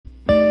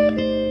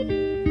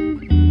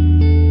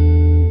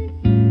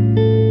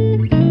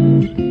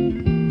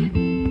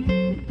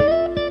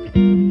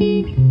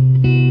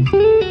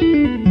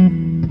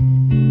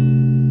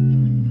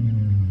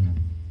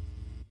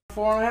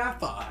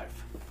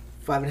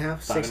5.5,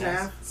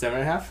 6.5,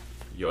 7.5,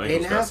 Your 8 ankles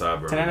and a got half?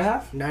 sideburns.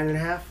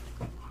 10.5,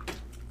 9.5,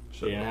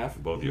 8.5,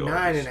 Both your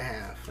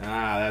 9.5.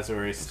 Ah, that's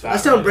where he I stopped.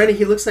 was telling Brandon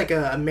he looks like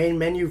a main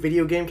menu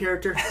video game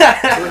character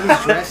when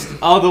he's dressed.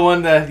 Oh, the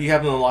one that you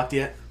haven't unlocked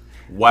yet.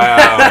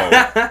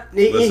 Wow.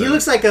 He Listen.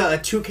 looks like a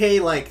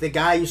 2K, like the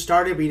guy you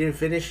started but you didn't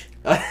finish.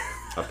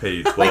 I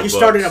paid 12 Like you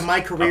started a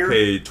My Career. I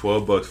paid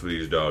 $12 for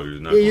these joggers.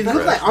 Not Yeah, you gonna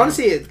look like, trash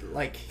honestly,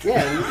 like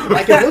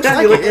it looks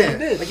like You look it. like Yeah. you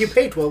did. Like you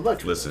paid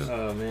 $12. Listen,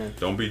 Oh man.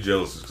 don't be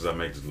jealous because I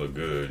make this look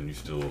good and you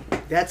still.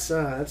 That's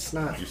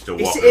not. You still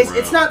It's, walking it's, around.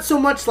 it's not so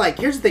much like.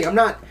 Here's the thing. I'm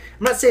not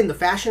saying the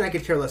fashion. I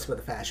could care less about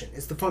the fashion.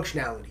 It's the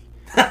functionality.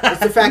 It's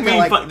the fact that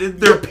like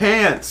they're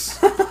pants.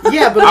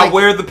 yeah, but I like,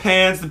 wear the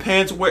pants. The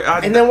pants wear.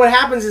 and then what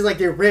happens is like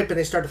they rip and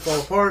they start to fall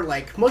apart.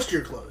 Like most of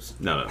your clothes.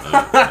 No.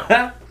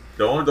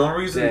 The only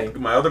reason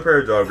Dang. my other pair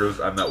of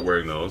joggers, I'm not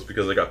wearing those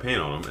because they got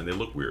paint on them and they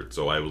look weird.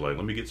 So I was like,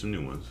 let me get some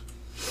new ones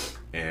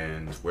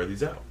and wear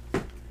these out.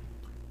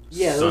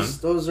 Yeah, Son,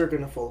 those are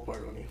gonna fall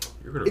apart on you.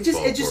 you're gonna It just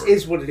fall apart.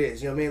 is what it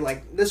is. You know what I mean?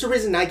 Like that's the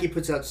reason Nike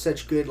puts out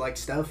such good like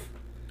stuff.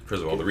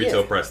 First of all, the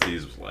retail price of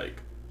these was like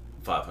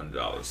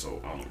 $500. So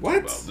I don't know What?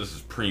 about. This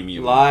is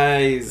premium.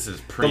 Lies. This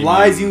is The premium.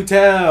 lies you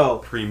tell.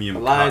 Premium.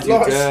 The lies you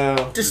cotton.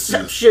 tell.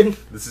 Deception.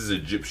 This is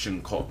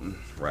Egyptian cotton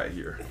right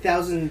here.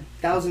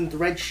 Thousand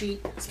thread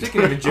sheet.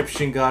 Speaking of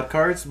Egyptian god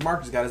cards,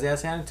 Marcus got his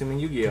ass handed to me in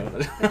Yu-Gi-Oh.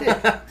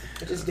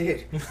 I just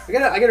did. I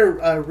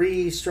gotta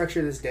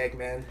restructure this deck,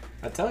 man.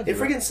 I told It you.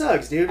 freaking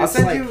sucks, dude. I'll It's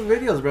send like, you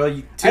videos, bro.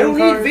 You I don't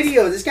cards. need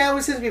videos. This guy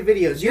always sends me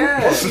videos. You Yeah.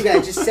 most of you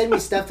guys just send me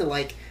stuff to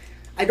like.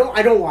 I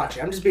don't watch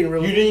it. I'm just being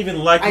real. You didn't even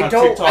like my I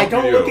don't. TikTok I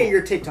don't video. look at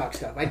your TikTok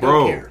stuff. I don't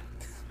Bro. care.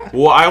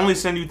 Well, I only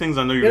send you things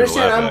I know You you're gonna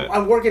laugh understand? at.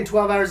 I'm working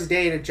 12 hours a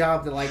day at a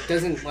job that like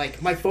doesn't like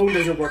my phone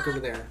doesn't work over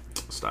there.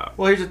 Stop.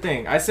 Well, here's the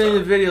thing. I send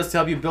you the videos to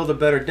help you build a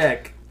better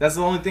deck. That's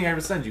the only thing I ever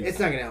send you. It's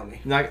not gonna help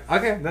me. Not,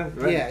 okay, then.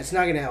 Right. Yeah, it's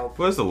not gonna help.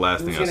 What's the last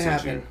thing What's I gonna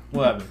sent happen? you?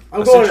 What happened?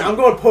 I'm I going. sent you- I'm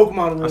going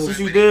Pokemon rules. sent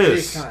you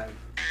this. time.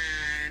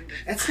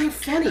 That's not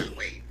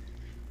funny.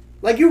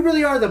 Like you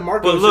really are the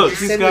Marcos. But look, that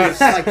just he's send got- me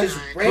this, like just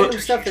random Look.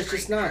 stuff that's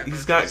just not.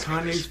 He's got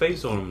Kanye's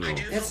face on him though.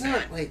 That's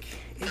not like.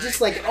 It's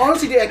just like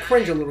honestly, dude, I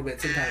cringe a little bit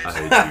sometimes. I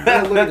hate When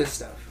I you. look at this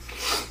stuff.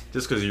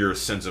 Just because your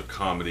sense of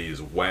comedy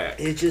is whack.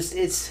 It just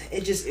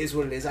is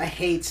what it is. I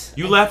hate.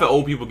 You laugh at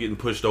old people getting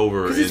pushed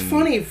over. Because it's in-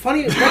 funny.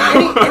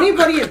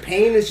 Anybody in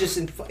pain is just.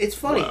 It's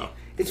funny. Wow.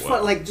 It's Wow.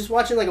 fun. Like just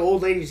watching like an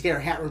old lady just get her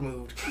hat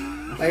removed,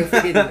 like a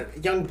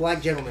freaking young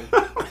black gentleman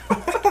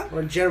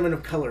or a gentleman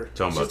of color.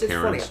 Talking about it's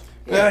Karens. funny.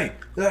 Yeah.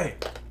 Hey,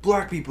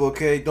 black people,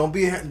 okay? Don't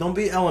be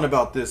Ellen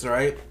about this, all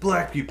right?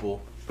 Black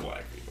people.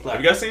 Black people. Black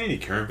Have you guys seen any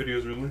Karen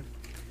videos recently?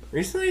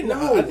 Recently,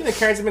 No. I think the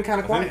Karens have been kind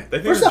of quiet. I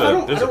think First there's off,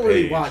 a- I there's don't a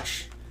really page.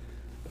 watch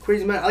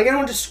crazy man. Like I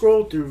don't just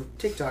scroll through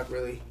TikTok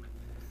really,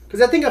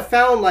 because I think I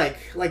found like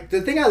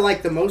the thing I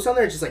like the most on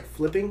there is just like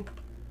flipping.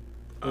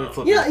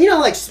 You know,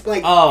 like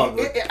Oh.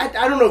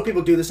 I don't know if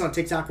people do this on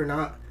TikTok or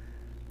not,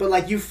 but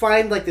like you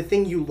find like the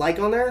thing you like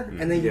on there,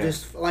 and then you Yeah.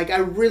 just like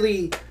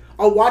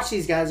I'll watch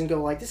these guys and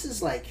go like this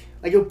is like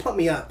it'll pump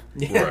me up.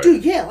 Yeah. Right.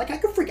 Dude, yeah, like I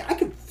could flip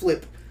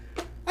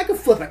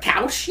a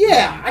couch.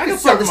 Yeah, I can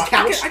sell this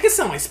couch. I can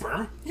sell my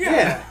sperm.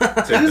 Yeah.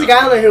 So there's a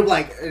guy on there who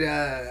like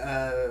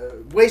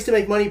ways to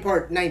make money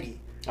part 90.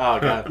 Oh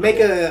god. Make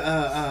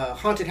a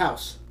haunted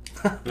house.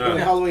 On Yeah.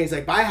 Halloween, he's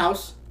like buy a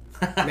house,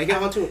 make it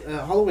haunted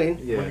Halloween,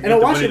 Yeah. and Get I'll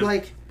the watch money it to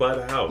like buy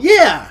the house.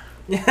 yeah.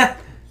 Yeah.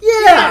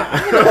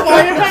 Yeah,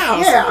 Buy your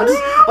house.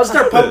 yeah. I'll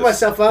start pumping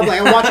myself up. Like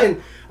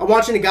I'm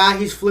watching a guy.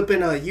 He's flipping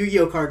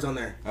Yu-Gi-Oh cards on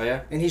there, Oh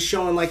yeah. and he's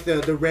showing like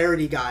the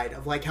rarity guide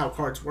of like how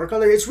cards work on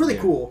there. It's really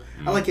cool.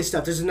 I like his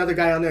stuff. There's another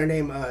guy on there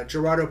named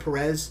Gerardo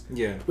Perez,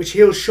 Yeah. which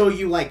he'll show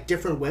you like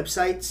different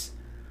websites,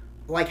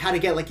 like how to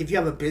get like if you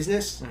have a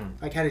business,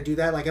 like how to do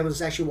that. Like I was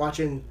actually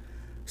watching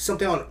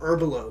something on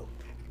Herbalo.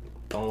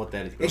 Don't know what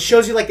that is. It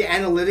shows you like the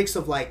analytics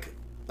of like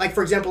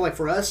for example, like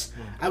for us,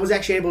 I was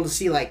actually able to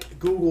see like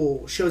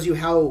Google shows you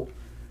how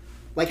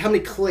many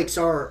clicks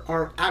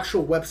our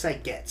actual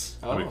website gets.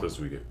 How many Oh. clicks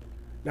do we get?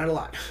 Not a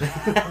lot.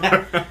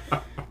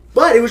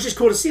 But it was just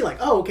cool to see like,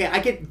 oh, okay, I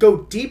could go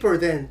deeper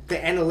than the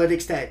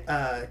analytics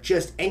that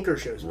just Anchor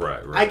shows me.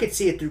 Right. I could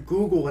see it through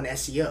Google and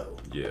SEO.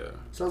 Yeah.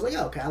 So I was like,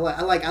 oh, okay, I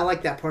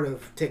like that part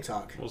of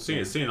TikTok. Well,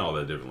 seeing all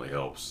that definitely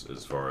helps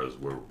as far as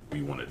where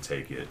we want to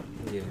take it,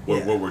 Yeah.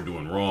 what we're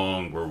doing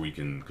wrong, where we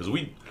can, because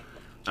we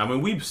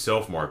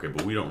self-market,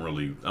 but we don't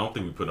really. I don't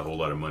think we put a whole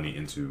lot of money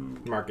into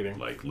Marketing.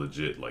 like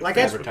legit, like Like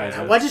Facebook advertising.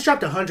 ads. Well, I just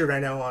dropped 100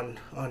 right now on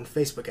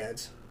Facebook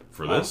ads.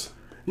 For this.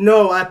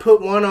 No, I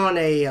put one on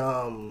a.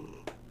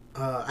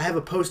 I have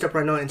a post up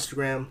right now on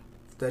Instagram,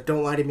 the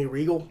Don't Lie to Me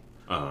Regal.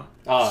 Oh.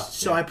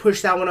 So I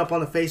pushed that one up on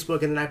the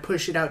Facebook, and then I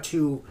pushed it out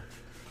to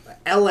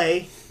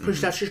L.A.,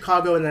 pushed it out to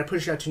Chicago, and then I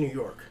pushed it out to New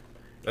York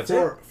That's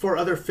it. for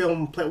other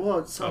film play. Well,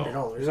 it's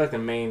 $100. There's like the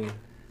main.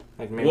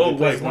 Well,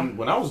 places like now.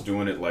 when I was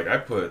doing it, like I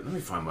put. Let me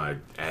find my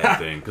ad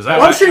thing because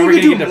Well, I'm sure we're you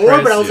could gonna do get more, but I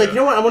depressed, was like, yeah. you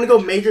know what? I want to go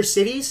major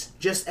cities,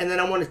 and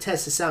then I want to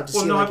test this out to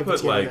Well, see no, like I if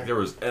it's put getting like there. there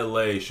was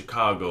L.A.,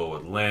 Chicago,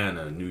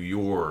 Atlanta, New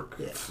York,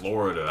 Yeah.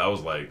 Florida. I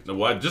was like,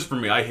 well, just for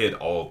me, I hit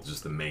all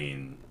just the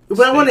main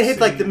But I want to States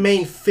hit like the and-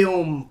 main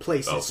film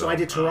places. Oh, So I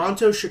did film.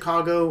 Toronto,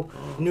 Chicago,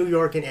 New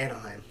York, and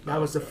Anaheim. That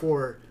was the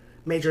 4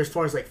 major as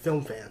far as like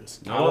film fans.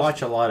 I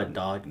watch a lot of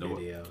dog No.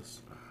 videos.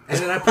 And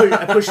then I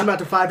pushed them out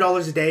to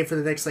 $5 a day for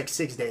the next like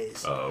 6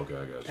 days. Oh, okay,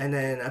 I got you. And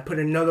then I put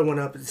another one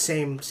up, the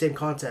same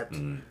concept.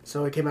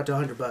 So it came out to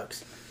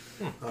 $100.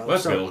 Well,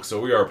 that's good. So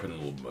we are putting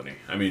a little money.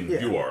 I mean, Yeah.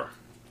 you are.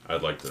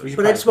 I'd like to. We should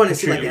But I just want to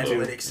see like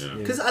Contribute analytics to- yeah.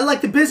 because I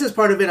like the business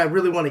part of it. I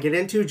really want to get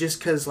into just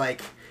because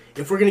like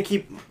if we're gonna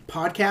keep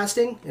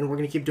podcasting and we're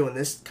gonna keep doing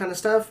this kind of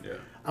stuff, Yeah.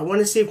 I want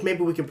to see if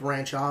maybe we could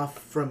branch off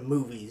from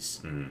movies,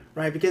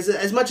 right? Because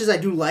as much as I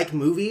do like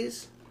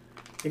movies,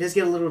 it does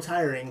get a little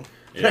tiring.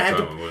 Yeah, that I have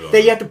time with,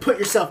 that you have to put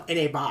yourself in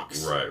a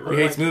box. Right, He right.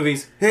 hates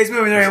movies. He hates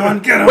movies, everyone.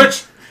 Get him.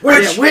 Which?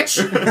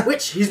 Yeah,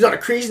 which he's not a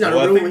creep. He's not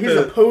Well, I a real. think He's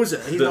a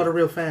poser. He's the- not a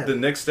real fan. The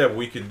next step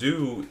we could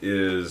do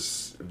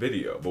is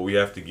video, but we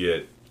have to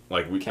get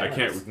like we. I Cameras.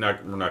 can't.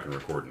 We're not going to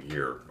record in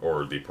here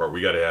or the part.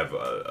 We got to have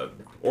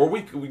or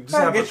we just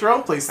Yeah, have get your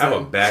own place have a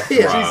then. backdrop.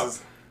 Yeah.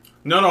 Jesus.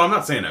 No, I'm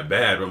not saying that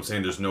bad. But I'm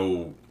saying there's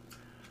no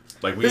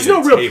like we There's need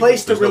no a real table.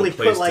 place to There's no really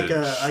place put like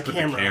to a put the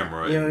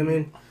camera. You know what I and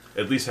mean?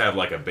 At least have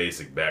like a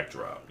basic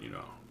backdrop,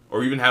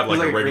 or even have like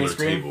Like a a green regular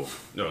screen? table.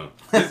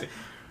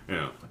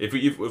 No,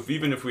 if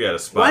even if we had a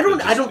spot. Well, I that don't.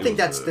 just- I don't it think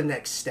was that's a- the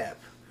next step.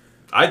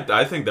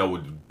 I think that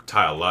would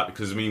tie a lot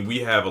because I mean we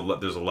have a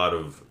lot. There's a lot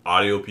of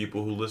audio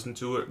people who listen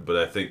to it, but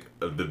I think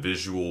of the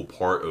visual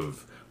part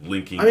of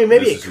linking. I mean,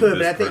 maybe this it is who could,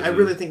 but this I person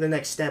really think the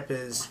next step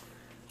is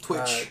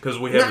Twitch. because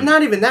we not, have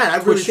not even that. I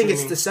really Twitch think it's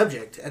streaming. the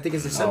subject. I think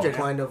it's the subject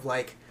okay. line of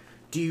like,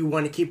 do you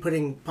want to keep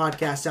putting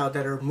podcasts out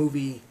that are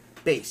movie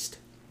based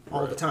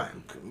all the Right.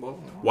 time? Well,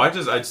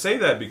 I'd say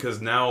that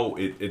because now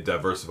it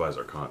diversifies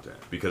our content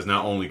because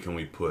not only can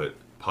we put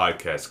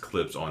podcast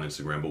clips on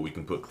Instagram, but we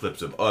can put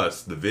clips of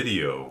us, the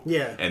video.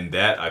 Yeah. And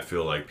that I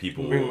feel like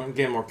people. I'm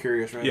getting more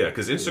curious, right? Yeah,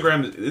 because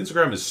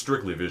Instagram is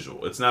strictly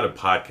visual. It's not a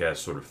podcast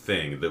sort of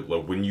thing. That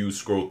like when you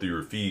scroll through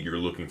your feed, you're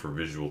looking for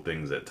visual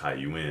things that tie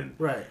you in,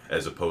 Right.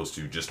 As opposed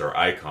to just our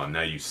icon.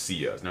 Now you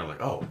see us. Now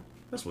like, oh,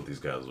 that's what these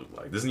guys look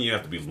like. Doesn't even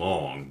have to be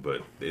long,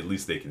 but at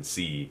least they can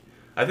see.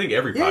 I think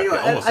every Yeah, podcast, you know,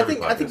 almost I every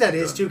think podcast that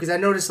has is done too because I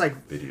noticed like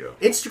video.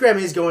 Instagram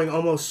is going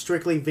almost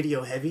strictly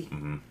video heavy.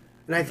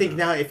 And I think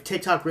now if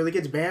TikTok really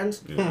gets banned,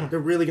 they're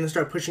really going to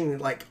start pushing,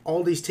 like,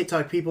 all these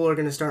TikTok people are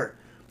going to start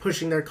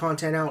pushing their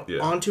content out Yeah.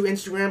 onto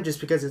Instagram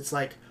just because it's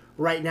like,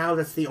 right now,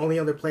 that's the only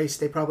other place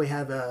they probably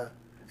have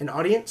an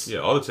audience. Yeah,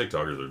 all the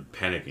TikTokers are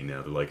panicking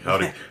now. They're like, how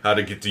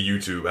to get to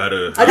YouTube? How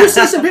to? I do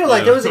see some people,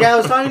 like, Yeah. there was a guy I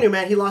was talking to,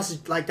 man, he lost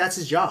his, like, that's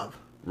his job.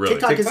 Really?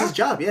 TikTok is TikTok? his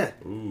job, yeah.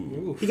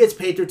 Ooh. He gets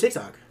paid through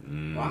TikTok.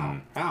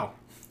 Wow. How?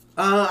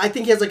 I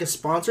think he has, like, a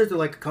sponsor through,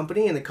 like, a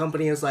company, and the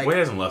company is, like... Well, he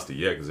hasn't lost it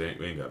yet because they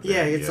ain't got.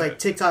 Yeah, banned it's yet. like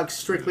TikTok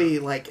strictly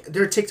like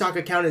their TikTok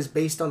account is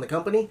based on the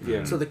company.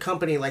 Yeah. So the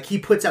company like he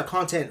puts out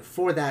content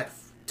for that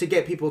to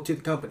get people to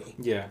the company.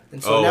 Yeah.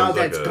 And so Oh, now it's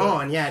that like it's a-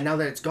 gone, now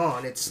that it's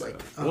gone, it's like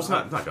Well, it's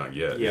not gone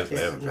yet. Yeah. They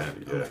haven't Yeah,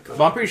 banned it no, yet. no,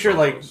 But I'm pretty sure,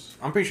 like, Almost.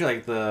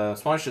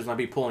 the sponsorships might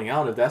be pulling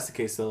out. If that's the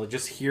case, though,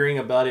 just hearing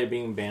about it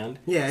being banned,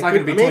 Yeah, it's it not could- going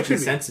to be I mean, too it much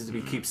could be. incentive to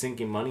be keep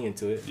sinking money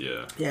into it.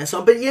 Yeah. Yeah,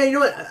 so but yeah, you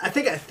know what? I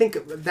think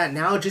that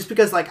now just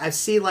because like I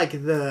see like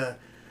the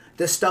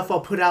stuff I'll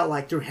put out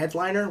like through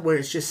Headliner where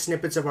it's just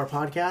snippets of our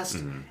podcast,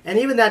 Mm-hmm. and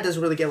even that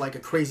doesn't really get like a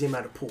crazy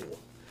amount of pull.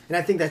 And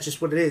I think that's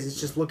just what it is.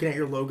 It's just looking at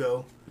your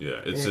logo. Yeah,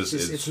 And it's just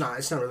it's not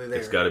really there.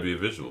 It's got to be a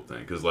visual thing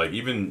because, like,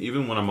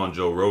 even when I'm on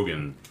Joe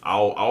Rogan,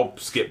 I'll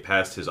skip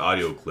past his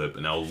audio clip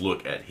and I'll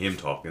look at him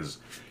talking. 'Cause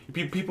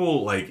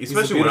people like,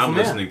 especially when I'm beautiful man.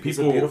 listening, He's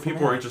a people beautiful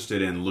are man.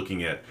 interested in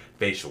looking at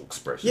facial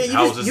expressions. Yeah, you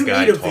How just is this you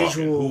guy need a talking?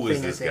 visual Who thing.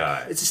 is this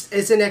I think guy?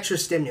 it's an extra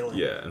stimulant.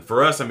 Yeah, and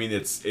for us, I mean,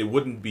 it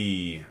wouldn't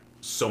be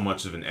so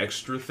much of an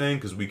extra thing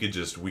because we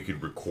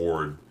could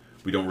record.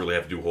 We don't really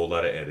have to do a whole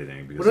lot of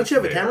editing. Because Well, don't you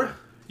have it's a there. camera?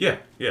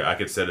 Yeah, I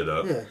could set it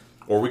up. Yeah.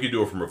 Or we could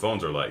do it from our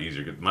phones. Are a lot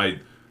easier.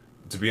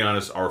 To be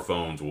honest, our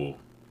phones will.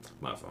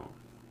 My phone.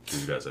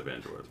 You guys have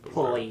Androids, but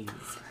whatever. Please.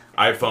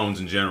 iPhones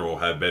in general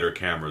have better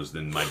cameras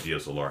than my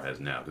DSLR has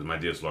now because my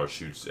DSLR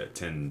shoots at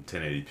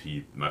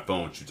 1080p. My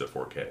phone shoots at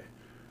 4K.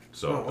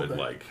 So Oh, okay. it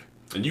like,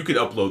 and you could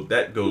upload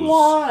that goes.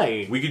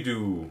 Why? We could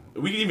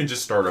even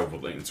just start off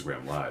with like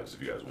Instagram Lives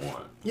if you guys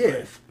want.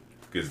 Yeah.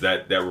 Because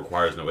that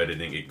requires no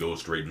editing. It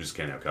goes straight. You just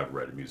can't have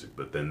copyrighted music.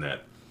 But then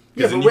that.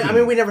 Yeah, 'cause then but you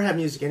can- we never have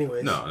music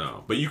anyways.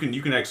 No. But you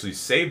can actually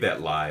save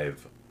that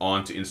live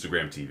onto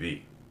Instagram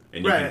TV,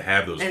 and you Right. can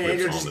have those and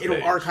clips it'll on the it'll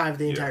page. archive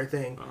the Yeah. entire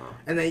thing, Uh-huh.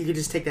 and then you can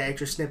just take that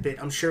extra snippet.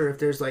 I'm sure if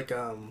there's like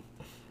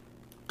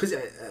because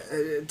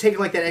taking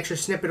like that extra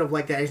snippet of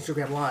like that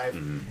Instagram live,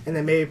 and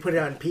then maybe put it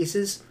out in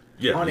pieces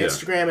Mm-hmm. Yeah, on yeah.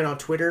 Instagram and on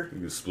Twitter. You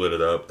can split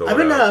it up. Throw I've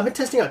it been out. I've been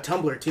testing out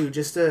Tumblr too.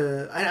 Just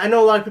I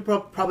know a lot of people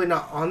are probably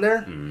not on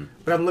there, Mm-hmm.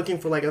 but I'm looking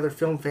for like other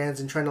film fans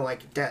and trying to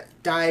like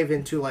dive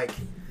into like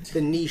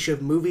the niche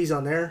of movies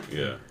on there.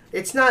 Yeah.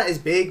 It's not as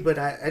big, but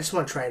I just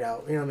want to try it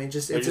out. You know what I mean?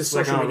 It's a just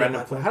like social on a media random.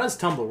 platform. How does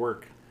Tumblr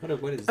work?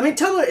 What is? I mean,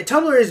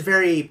 Tumblr is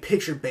very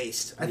picture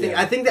based. I think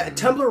Yeah. that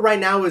Tumblr right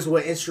now is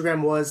what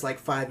Instagram was like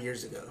 5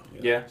 years ago.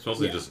 Yeah. It's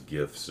mostly Yeah. just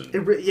GIFs and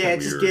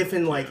It's just weird, GIF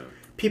and like yeah.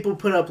 people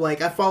put up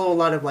like I follow a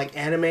lot of like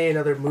anime and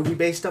other movie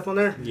based stuff on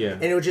there. Yeah.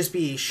 And it would just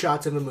be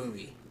shots of the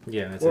movie.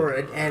 Yeah, that's Or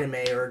it. an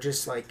anime or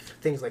just like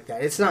things like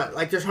that. It's not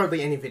like there's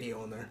hardly any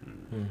video on there.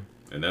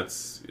 And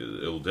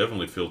it'll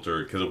definitely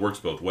filter because it works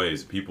both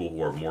ways. People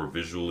who are more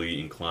visually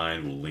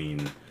inclined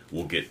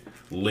will get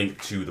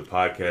linked to the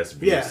podcast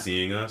via Yeah.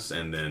 seeing us,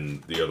 and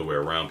then the other way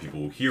around, people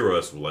who hear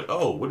us will like,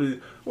 oh, wonder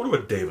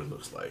what David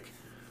looks like.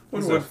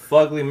 He's Wonder a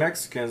fugly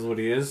Mexican is what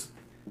he is.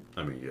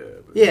 I mean, yeah,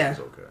 but Yeah. it's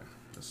okay.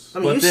 It's- I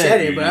mean, But you then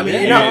said it, but I mean, you-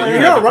 you're you not, have you're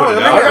to not put wrong. it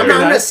I'm out not there.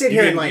 going to sit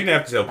here you and didn't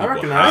have to tell people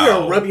recognize- I'm how.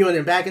 gonna rub you in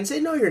the back and say,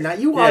 no, you're not.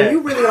 You are. Yeah. You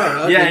really are.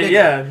 Ugly Yeah, nigga.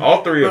 yeah.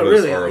 All three of No, us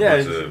really. are a Yeah,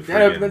 bunch of yeah,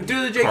 freaking but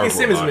do the J.K. cardboard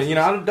Simmons boxes.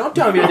 man. Don't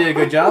tell me I did a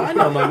good job. I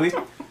know I'm ugly.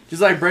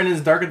 Just like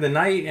Brendan's Darker Than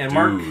Night and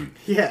Mark. Dude,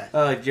 Yeah.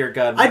 Oh, dear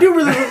God. I do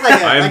really look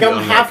like I am like the I'm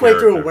unlike halfway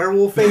through a character.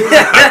 werewolf phase.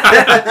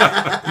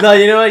 No,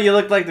 you know what? You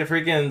look like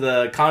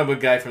the comic book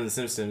guy from The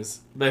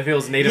Simpsons, but if it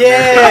was Native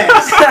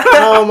Yes.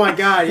 Oh my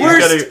god. Yeah.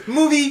 Worst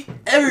movie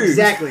ever.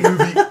 Exactly.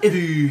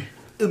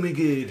 Oh my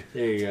god.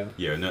 There you go.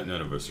 yeah, none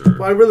of us are.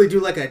 Well, I really do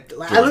like a.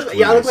 I look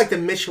Clooney's. like the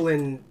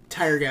Michelin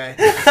tire guy.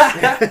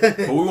 But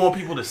we want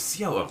people to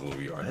see how ugly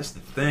we are. That's the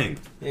thing.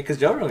 Yeah, because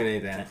Joe Rogan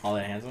ain't all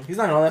that handsome. He's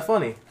not all that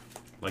funny.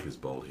 Like his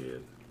bald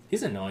head.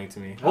 He's annoying to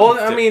me. Oh,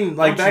 Well, I mean,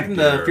 like don't back you in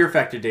the dare. Fear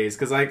Factor days,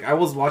 because like I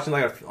was watching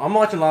I'm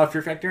watching a lot of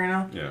Fear Factor right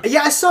now. Yeah.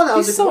 Yeah, I saw that. I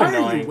was He's like, so why are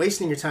annoying. you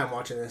wasting your time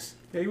watching this?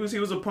 Yeah, he was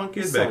a punk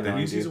kid He's back so then.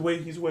 annoying, He's dude.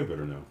 way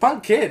better now.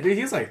 Punk kid, dude.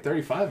 He was like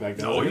 35 back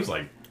then. No, wasn't he was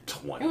like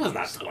 20. He was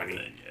not or something. 20.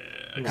 Yeah,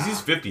 because Nah. he's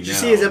 50 now. Did you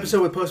see his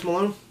episode with Post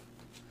Malone?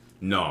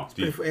 No,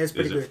 It's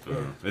pretty good.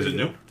 Yeah. Is it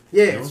new?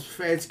 Yeah,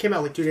 it came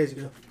out like 2 days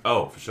ago.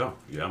 Oh, for sure.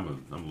 Yeah,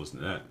 I'm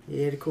listening to that.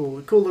 Yeah, had a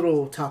cool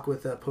little talk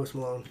with Post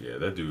Malone. Yeah,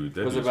 that dude.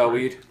 Was it dude's about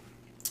great. weed?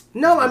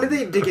 No, I mean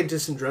they did get into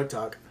some drug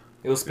talk.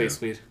 It was space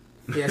weed.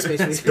 Yeah, space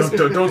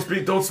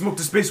weed. Don't smoke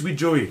the space weed,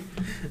 Joey.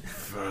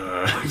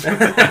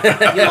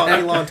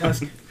 Elon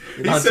Tusk.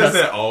 He says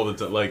that all the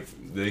time. Like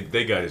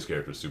they got his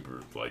character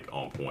super like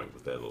on point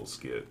with that little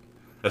skit.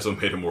 That's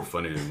what made it more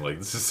funny than like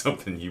this is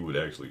something you would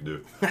actually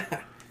do.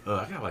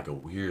 I got like a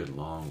weird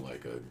long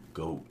like a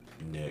goat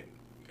neck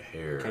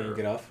hair. Can you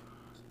get off?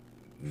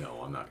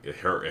 No, I'm not. It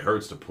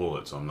hurts to pull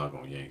it, so I'm not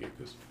gonna yank it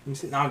because You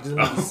see? No, just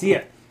let me see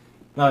it.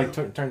 No, like,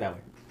 turn that way.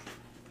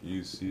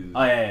 you see.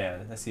 Oh yeah,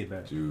 I see it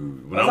better.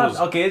 Dude, when It's I not- was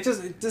okay,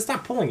 just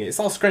stop pulling it. It's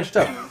all scrunched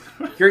up.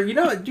 Do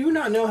you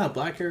not know how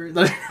black hair is?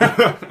 when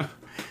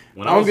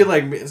I'm gonna be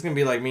like, it's gonna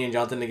be like me and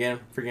Jonathan again,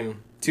 freaking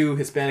two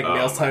Hispanic Oh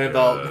males my talking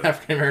God. about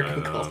African American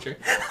I know. culture.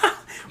 You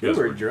We guys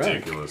were were drunk.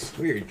 ridiculous.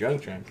 We were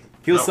drunk.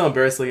 He was No. so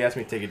embarrassed, he asked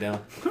me to take it down.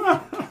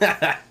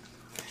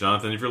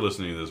 Jonathan, if you're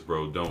listening to this,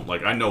 bro, don't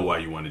like. I know why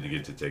you wanted to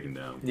get to taken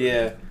down.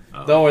 Yeah.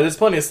 Don't worry, there's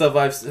plenty of stuff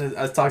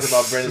I've talked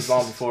about Brendan's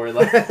mom before.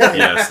 Like,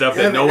 Yeah, stuff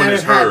that no one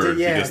has Haven't had to, heard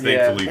yeah. because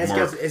Yeah. thankfully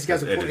Mark It's got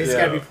has edited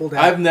to it be out. pulled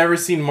out. I've never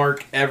seen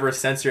Mark ever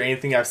censor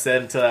anything I've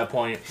said until that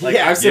point. Like,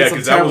 Yeah. I've said Yeah, some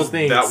because terrible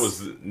things. that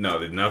was no,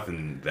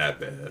 nothing that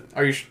bad.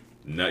 Are you?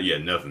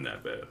 Nothing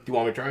that bad. You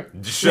want me to try?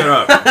 Just shut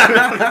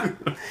up.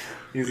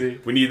 Easy.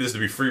 We need this to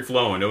be free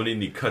flowing. Don't need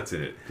any cuts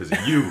in it because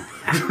of you.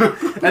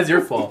 That's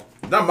your fault.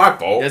 Not my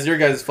fault. That's your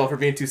guys' fault for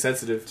being too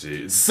sensitive.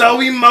 Jeez.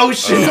 So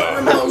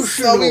emotional.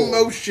 So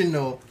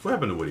emotional. What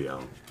happened to Woody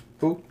Allen?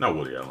 Who? Not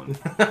Woody Allen.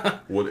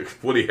 Woody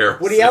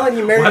Harrelson. Woody Allen,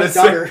 you married Why his did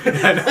I daughter. say-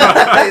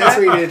 That's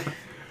what he did.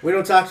 We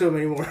don't talk to him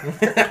anymore.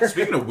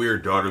 Speaking of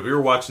weird daughters, we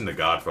were watching The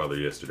Godfather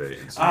yesterday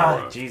in Ah,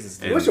 Sonora. Jesus,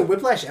 dude. And What's your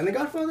Whiplash and The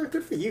Godfather?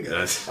 Good for you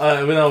guys. that's-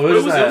 No, what it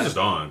is was that? just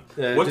on.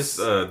 Yeah, What's just-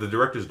 the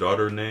director's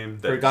daughter name?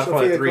 For That,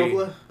 Godfather Sofia 3.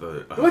 Coppola.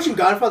 the, You watching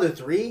Godfather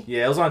 3?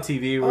 Yeah, it was on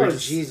TV. We Oh, were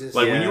just, Jesus.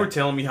 like when Yeah. you were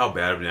telling me how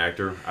bad of an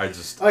actor, I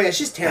just Oh, yeah,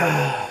 she's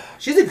terrible.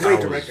 She's a great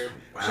That was- director.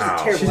 She's wow.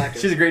 a terrible actor.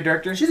 She's a great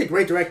director. She's a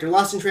great director.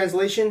 Lost in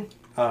Translation.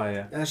 Oh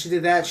yeah. She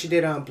did that. She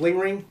did Bling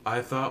Ring.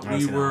 I thought I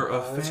we see were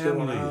a That's a good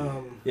one.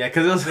 family. Yeah,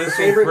 because it was This will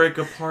favorite- break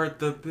apart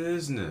the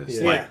business.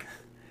 Yeah. Like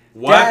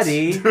what?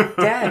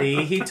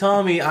 Daddy, he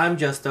told me I'm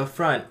just a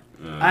front.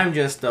 I'm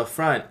just a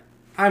front.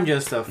 I'm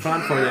just a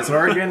front for this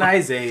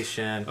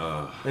organization.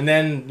 And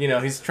then,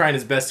 he's trying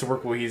his best to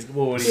work what he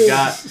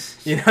got.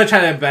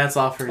 Trying to bounce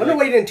off her. I don't know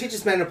why you didn't teach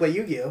this man to play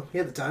Yu-Gi-Oh. He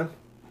had the time.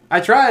 I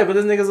tried, but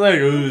this nigga's like,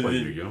 There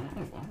you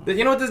go.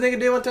 You know what this nigga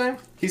did one time?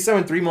 He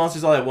summoned 3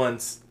 monsters all at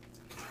once.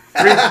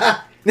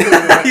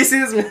 You see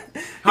this man?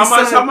 How He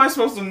summoned- am I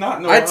supposed to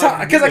not know?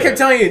 Because I kept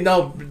telling you,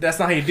 no, that's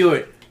not how you do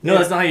it. No,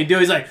 that's not how you do it.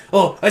 He's like,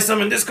 oh, I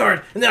summoned this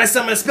card, and then I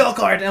summoned a spell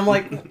card. And I'm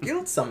like, you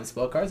don't summon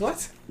spell cards,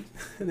 what?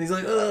 And he's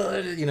like, being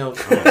a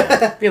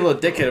little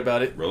dickhead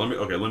about it. Bro,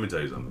 let me tell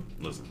you something.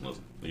 Listen.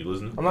 Are you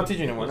listening? I'm not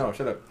teaching you anymore. No,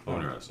 shut up.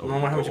 Open your eyes. I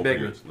don't want how much you beg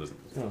me. Listen.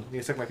 No, you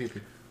can suck my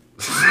pee-pee.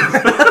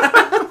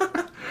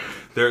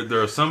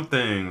 There are some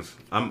things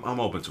I'm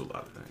open to a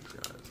lot of things,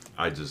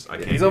 guys. I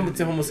can't. He's get open it.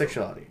 to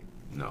homosexuality.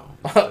 No.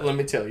 Let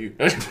me tell you.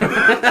 Let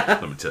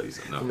me tell you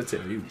something. Let No. me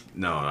tell you.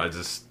 No,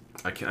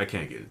 I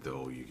can't get the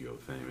whole Yu-Gi-Oh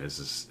thing.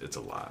 It's a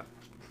lot.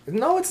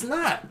 No, it's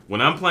not.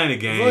 When I'm playing a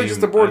game, only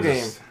just a board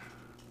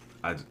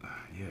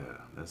yeah,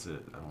 that's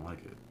it. I don't like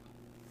it.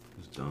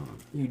 It's dumb.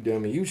 You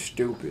dummy. You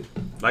stupid.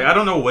 Like, I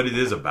don't know what it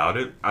is about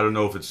it. I don't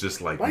know if it's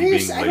just like Why me do you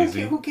being I don't lazy.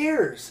 care. Who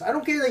cares? I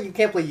don't care that you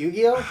can't play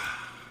Yu-Gi-Oh.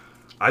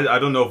 I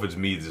don't know if it's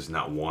me just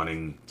not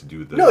wanting to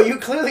do the. No, you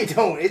clearly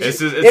don't. It's It's just,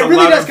 just- it's it a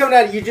really lot does of- come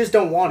down to you just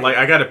don't want it. Like,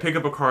 I gotta pick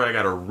up a card, I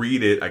gotta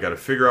read it, I gotta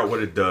figure out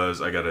what it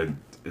does, I gotta.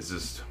 It's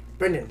just.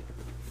 Brendan,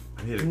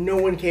 I need to no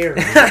one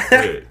cares.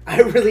 quit. I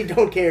really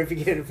don't care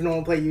if no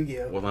one play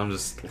Yu-Gi-Oh. Well, I'm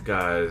just.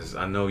 Guys,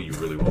 I know you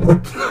really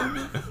want to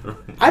play.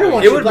 I don't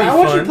want It you to would play. be I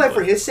want you to fun. play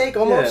for his sake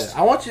almost.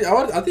 Yeah,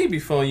 I think it'd be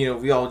fun. You know,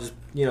 we all just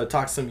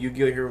talk some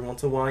Yu-Gi-Oh here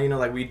once in a while. You know,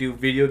 like we do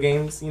video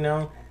games. You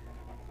know,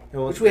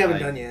 Which we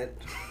haven't done yet.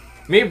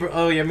 Me and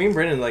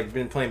Brendan like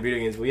been playing video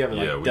games, but we haven't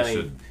like Yeah, we done should.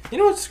 any. You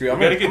know what? Screw it.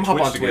 We gotta get I'm hop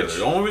Twitch on together. Twitch.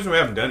 The only reason we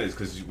haven't done it is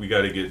because we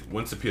gotta get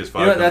once the PS5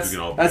 You know, comes, we can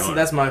all be on.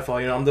 that's my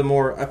fault. You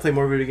know, I play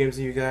more video games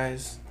than you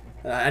guys.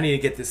 I need to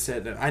get this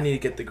set. I need to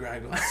get the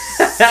grind going.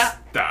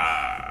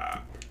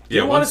 Ah.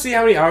 You want to see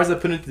how many hours I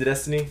put into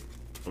Destiny?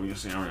 Oh, you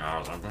see how many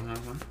hours I've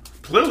been?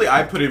 Clearly,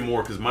 I put in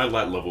more because my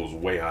light level is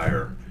way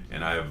higher,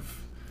 and I've.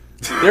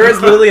 There is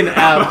literally an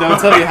app that'll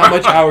tell you how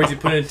much hours you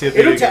put into a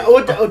video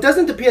game.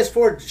 Doesn't the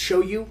PS4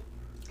 show you?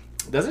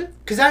 Does it?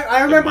 Because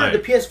I remember might. the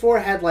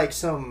PS4 had like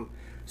some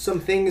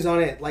things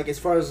on it, like as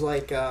far as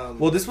like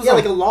Well, this was yeah, on-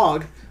 like a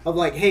log of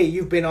like, hey,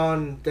 you've been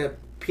on the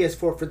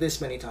PS4 for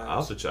this many times. I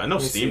also check. I know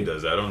me Steam see.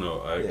 does that. I don't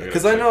know.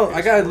 Because I know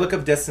I gotta look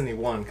up Destiny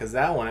 1 because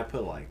that one I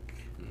put like,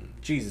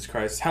 Jesus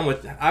Christ, how much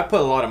I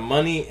put a lot of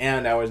money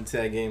and hours into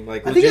that game.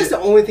 Like I think that's the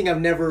only thing I've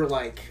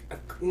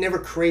never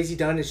crazy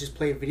done is just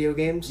play video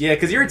games. Yeah,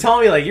 because you were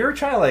telling me like you were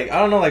trying to like I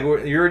don't know like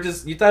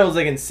you thought it was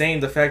like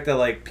insane the fact that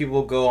like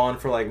people go on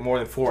for like more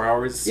than 4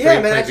 hours. Straight Yeah,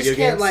 man, playing I just video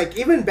can't games. like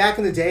even back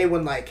in the day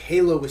when like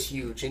Halo was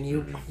huge and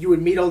you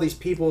would meet all these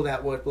people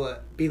that would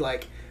be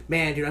like,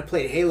 man, dude, I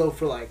played Halo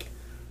for like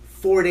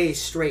 4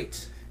 days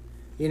straight,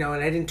 you know,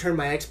 and I didn't turn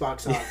my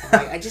Xbox off.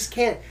 Like, I just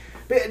can't.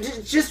 But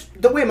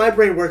just the way my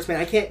brain works, man,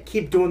 I can't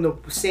keep doing the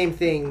same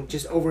thing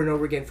just over and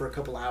over again for a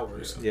couple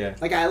hours. Yeah.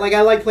 Like I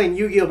like playing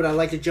Yu-Gi-Oh, but I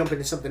like to jump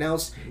into something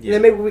else, and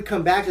then maybe we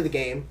come back to the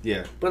game.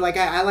 Yeah. But like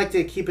I like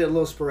to keep it a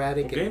little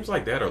sporadic. Well, games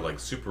like that are like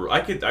super.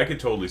 I could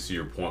totally see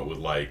your point with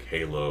like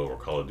Halo or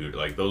Call of Duty.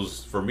 Like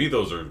those for me,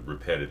 those are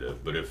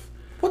repetitive. But if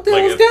What the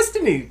hell is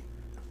Destiny?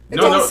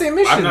 It's all the same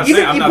mission. I'm not even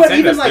saying, I'm not but saying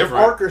even that's like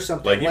different. Arc or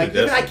something. Like, Like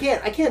even even I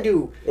Destiny. can't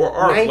do Or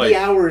Arc, 90 like-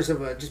 hours of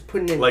just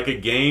putting in. Like a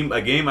game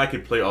I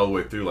could play all the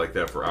way through like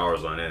that for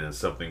hours on end, and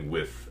something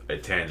with a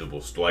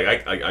tangible story.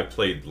 Like I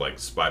played like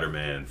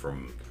Spider-Man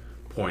from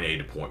point A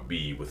to point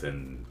B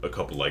within a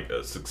couple like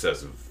a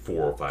successive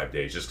 4 or 5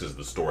 days, just because of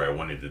the story I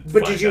wanted to. But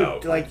find did you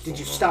out like? what Did was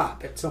you going on.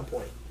 stop at some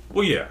point?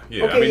 Well, yeah.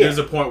 Okay, I mean, yeah. there's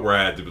a point where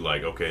I had to be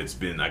like, okay,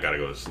 I gotta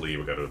go to sleep.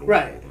 I gotta go to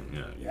Right. work.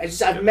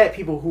 Yeah. I've met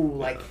people who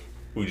like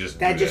who just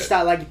that do just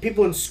stopped. Like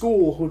people in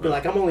school who'd be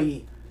like, I'm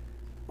only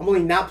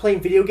not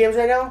playing video games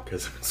right now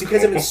because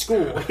I'm in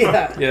school.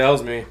 Yeah. Yeah, that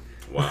was me.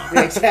 Wow.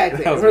 Yeah,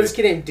 exactly. I That was remember this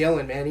me. kid named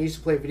Dylan, man. He used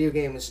to play video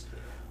games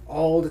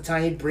all the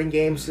time. He'd bring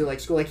games to like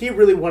school. Like he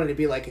really wanted to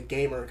be like a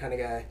gamer kind of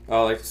guy.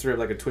 Oh, like sort of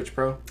like a Twitch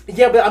pro.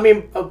 Yeah, but I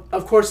mean,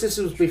 of course, this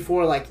was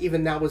before like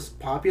even that was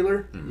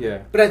popular.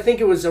 Yeah. But I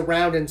think it was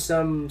around in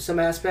some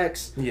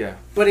aspects. Yeah.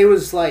 But it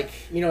was like,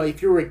 you know,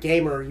 if you were a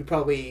gamer, you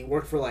probably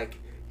worked for like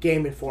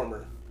Game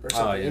Informer or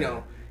something. yeah. You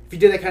know, if you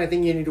did that kind of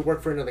thing, you need to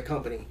work for another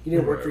company. You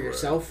didn't work Right, for right.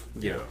 yourself.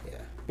 Yeah. Yeah.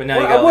 But now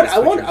Well, you got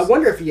all these I switchers.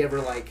 wonder if he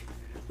ever like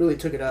really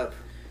took it up.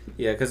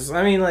 Yeah, because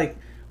I mean, like,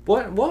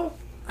 what?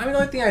 I mean, the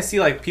only thing I see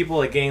like people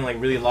like getting like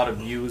really a lot of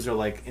views or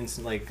like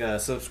instant like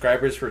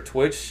subscribers for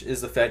Twitch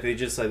is the fact that they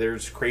just like they're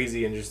just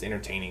crazy and just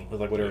entertaining with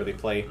like whatever they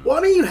play. Well,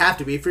 I mean, you have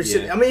to be if you're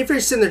sitting. Yeah. I mean, if you're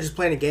sitting there just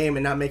playing a game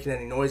and not making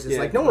any noises, Yeah.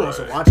 like no one wants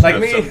to Right. watch Like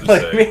that. Have me, something to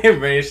like say. me and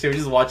Brandon, we were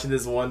just watching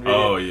this one video.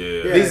 Oh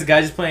yeah. Yeah. These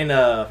guys just playing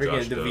freaking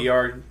Josh the Dub.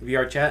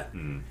 VR chat,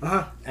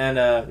 Uh-huh.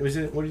 and was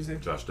it what did you say?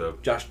 Josh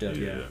Dub. Josh Dub,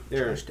 yeah.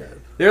 They're Josh Dub.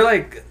 they're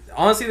like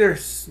honestly they're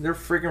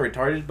freaking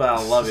retarded, but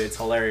I love it. It's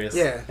hilarious.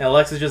 Yeah. And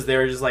Alexa's just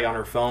there, just like on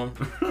her phone.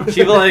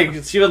 She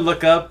would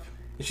look up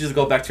and she just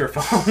go back to her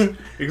phone.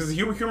 Because the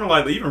humor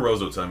like even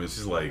Rose will tell me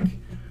she's like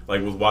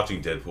with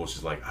watching Deadpool,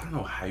 she's like, I don't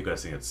know how you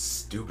guys think it's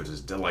stupid.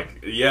 It's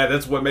like yeah,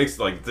 that's what makes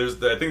like I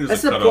think there's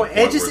That's a the cutoff point.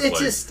 point It just, where it's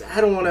like, just.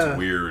 I don't want it's to.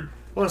 weird.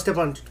 Want to step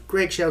on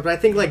Greg's show, but I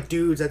think like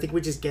dudes, I think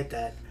we just get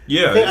that.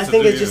 Yeah, I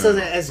think it's just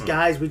yeah. as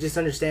guys, we just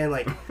understand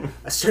like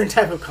a certain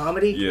type of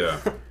comedy. Yeah,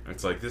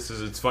 it's like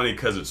it's funny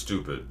because it's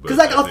stupid. Because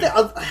like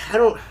I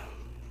don't.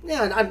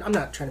 Yeah, I'm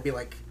not trying to be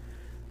like.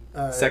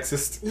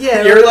 Sexist.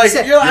 Yeah, You're like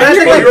I you're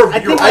think like, you're- I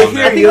you're think on like,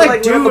 that. I think You're like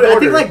like, you're on dude, the I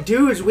think border. like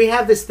dudes, we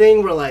have this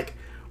thing where like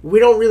we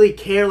don't really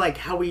care like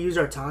how we use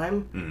our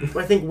time.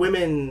 But I think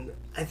women,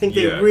 I think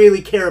they Yeah.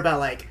 really care about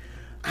like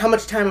how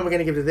much time am I going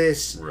to give to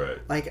this? Right.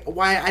 Like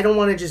why I don't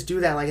want to just do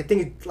that. Like I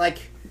think like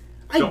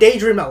I Don't-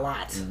 daydream a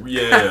lot.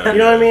 Yeah, You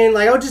know what I mean?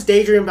 Like I'll just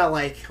daydream about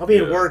like I'll be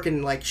at Yeah. work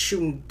and like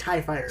shooting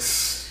TIE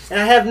fighters. And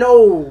I have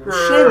no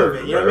shame of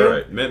it, you know what I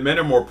mean? Right. Men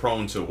are more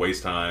prone to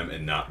waste time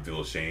and not feel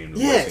ashamed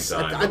of Yes, wasting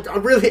time. I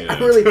really Yeah.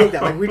 think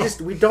that.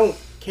 Like we don't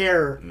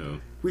care.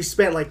 No. We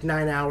spent like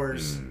 9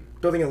 hours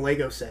building a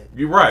Lego set.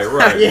 You're right.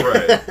 Yeah.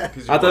 Right.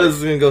 'Cause I you're thought this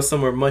was gonna go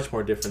somewhere much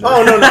more different.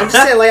 Oh no, I'm just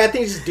saying. Like I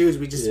think it's just dudes.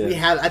 We Yeah.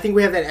 have. I think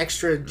we have that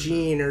extra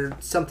gene or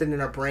something in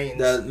our brains.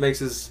 That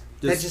makes us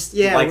like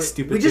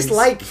stupid. we just things.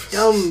 like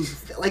dumb.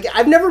 Like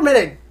I've never met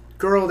a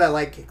girl that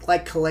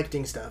like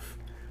collecting stuff,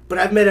 but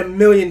I've met a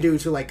million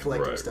dudes who like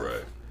collecting stuff.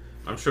 Right.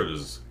 I'm sure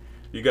there's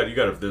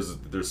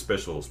there's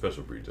special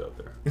breeds out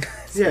there.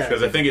 Yeah,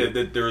 Because I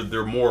think there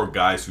are more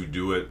guys who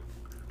do it.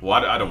 Well,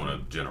 I don't want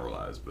to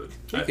generalize, but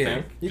I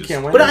think You just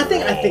can win. but I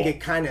think overall- it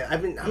kind of.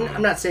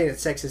 I'm not saying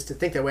it's sexist to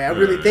think that way. I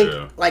really think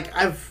like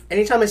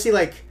anytime I see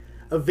like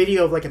a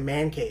video of like a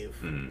man cave,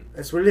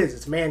 that's what it is.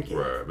 It's a man cave.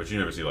 Right, but you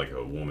never see like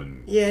a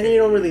woman. Yeah, and you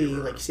don't really cave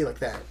or- like see like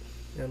that.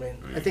 You know what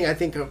I mean? I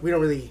think we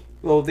don't really.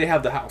 Well, they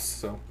have the house,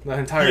 so the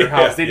entire Yeah,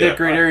 house. They yeah.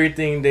 decorate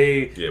everything.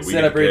 They Yeah, we set need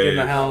up a everything in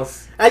the cave.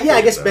 house. Yeah,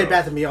 I guess So- Bed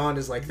Bath and Beyond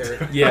is like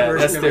their Yeah, version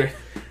that's of their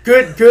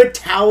it. good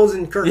towels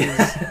and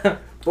curtains.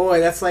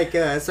 Boy, that's like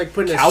it's like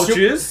putting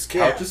couches.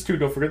 Yeah. Couches too.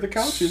 Don't forget the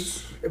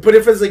couches. But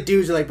if it's like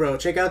dudes are like, bro,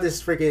 check out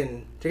this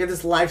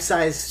life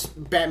size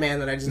Batman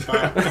that I just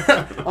bought.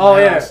 Oh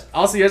My yeah. house.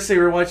 Also,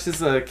 yesterday we watched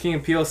this Key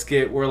and Peele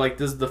skit where like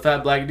this the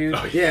fat black dude.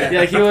 Oh, Yeah.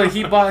 Yeah,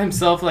 he bought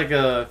himself like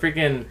a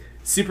freaking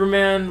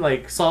Superman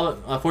like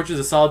Fortress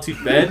of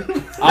Solitude bed.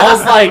 I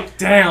was like,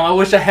 damn, I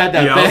wish I had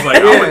that Yeah, bed. I was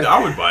like,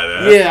 I would buy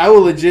that. Yeah, I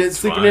would legit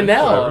sleep in it fine,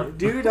 now, whatever.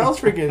 dude. I was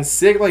freaking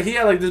sick. Like he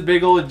had like this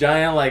big old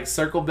giant like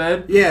circle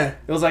bed. Yeah.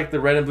 It was like the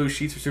red and blue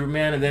sheets for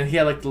Superman, and then he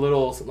had like the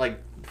little like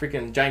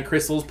freaking giant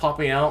crystals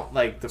popping out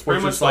like the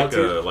Pretty Fortress much of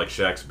Solitude. like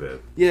Shaq's bed.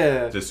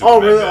 Yeah. Just Oh,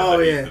 Superman really? bed, Oh,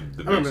 like, yeah. The I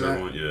big remember circle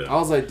that. one, yeah. I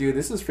was like, dude,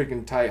 this is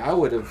freaking tight. I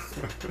would have,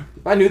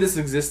 if I knew this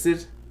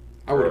existed,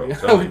 I Bro, would.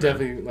 tell I me, would man.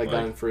 definitely like Like-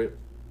 gone for it.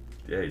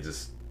 Yeah, you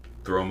just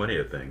throw money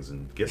at things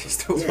and get them.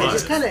 Still It's Yeah, fine.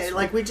 just kind of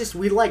like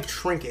we like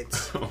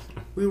trinkets.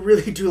 We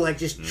really do like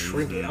just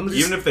trinkets. I'm just,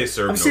 Even if they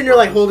serve I'm no sitting there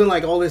like purpose. holding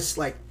like all this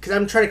like because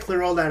I'm trying to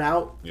clear all that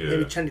out. Yeah.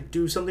 Maybe trying to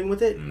do something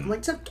with it. I'm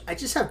like, I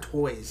just have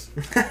toys.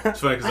 It's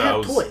funny because I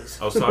have toys.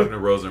 I was talking to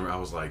Rose and I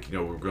was like, you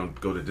know, we're going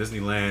to go to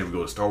Disneyland, we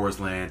go to Star Wars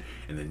Land,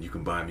 and then you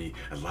can buy me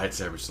a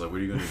lightsaber. She's like,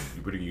 what are you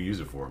gonna use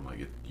it for? I'm like,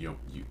 you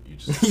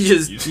just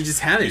You just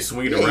had you it.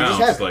 swing it Yeah, you around. just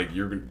have It's it. like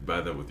you're gonna buy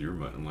that with your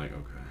money. I'm like,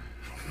 okay.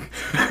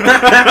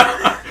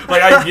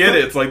 Like I get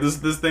it. It's like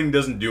this thing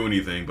doesn't do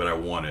anything, but I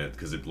want it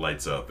because it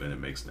lights up and it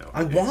makes no.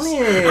 I want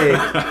it.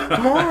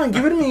 Come on,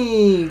 give it to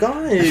me,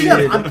 guys.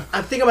 Yeah,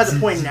 I'm thinking about the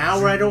point now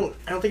where I don't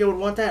think I would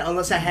want that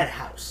unless I had a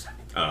house.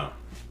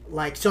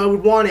 Like so I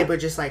would want it, but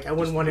just like I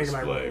wouldn't want it in my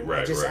display. room.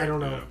 Right, I right, don't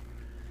know. yeah.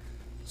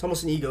 It's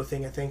almost an ego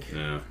thing, I think.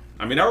 Yeah.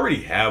 I mean, I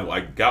already have.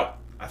 I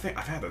think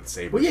I've had that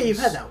saber. Well, yeah, you've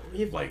since- had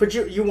that. like- But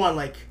you want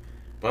like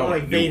But I want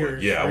like a new one.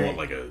 Vader's, Yeah, I right? want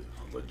like a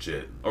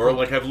legit. Or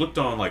like I've looked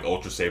on like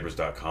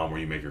ultrasabers.com where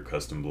you make your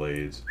custom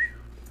blades.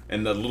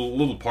 And the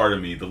little part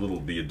of me,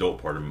 the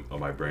adult part of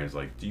my brain is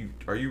like,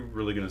 are you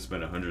really gonna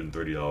spend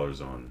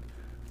 $130 on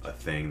a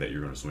thing that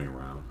you're gonna swing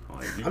around?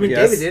 Like, I mean,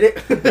 Yes. David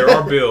did it. there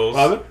are bills.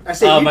 Robin? I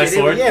said you my did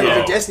sword? it. Yeah, with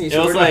Oh. the Destiny It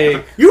sword. was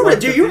like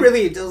you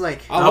really it was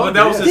like No, but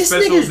that was his this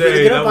special nigga's really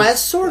day. gonna That buy a was,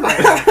 sword right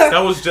now. that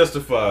was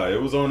justified.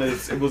 It was on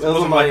his. It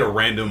wasn't my- like a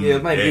random. Yeah, it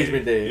was my day.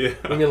 engagement day.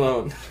 Yeah. Leave me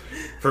alone.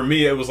 For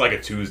me, it was like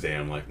a Tuesday.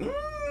 I'm like,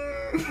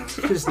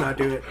 Just not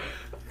do it.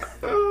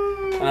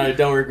 I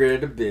don't regret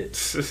it a bit.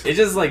 It's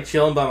just like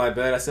chilling by my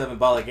bed. I still haven't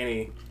bought like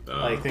any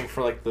like thing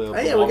for like the. Oh,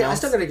 yeah, wall I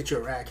still mounts. gotta get you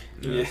a rack.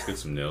 yeah, Yeah. let's get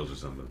some nails or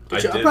something.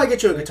 I'll probably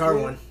get you a guitar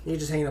one. You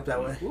just hang it up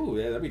that way. Ooh,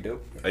 yeah, that'd be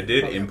dope. I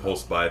did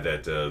impulse buy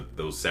that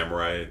those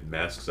samurai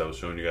masks I was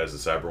showing you guys,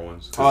 the cyber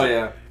ones. 'Cause Oh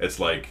yeah. It's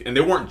like, and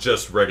they weren't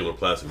just regular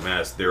plastic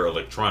masks; they're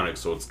electronic,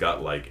 so it's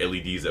got like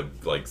LEDs that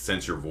like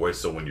sense your voice.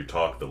 So when you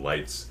talk, the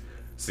lights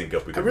sync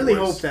up with I your really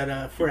voice. hope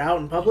that if we're out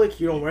in public,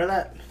 you don't wear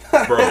that.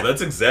 Bro,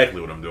 that's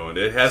exactly what I'm doing.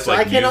 It has So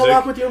like I cannot music.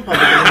 walk with you in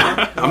public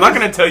anymore. I'm not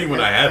gonna tell you when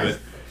I have it.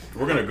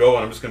 We're gonna go,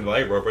 and I'm just gonna be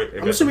like, bro, wait,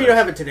 I'm assuming you don't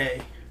have it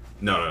today.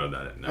 No,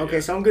 not Okay,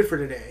 yet. so I'm good for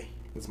today.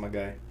 That's my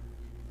guy.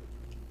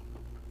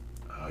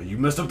 You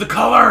messed up the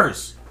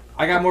colors.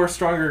 I got more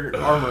stronger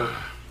armor.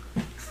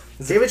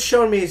 David's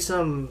showing me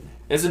some.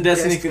 It's a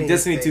Destiny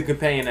Destiny 2 thing.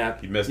 companion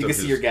app. He You messed can up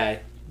see his- your guy.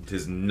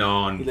 His He looks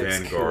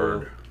non-Vanguard.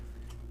 cool.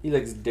 He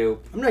looks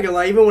dope. I'm not gonna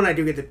lie, even when I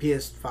do get the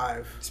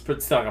PS5, Still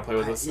not gonna play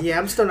with us. yeah,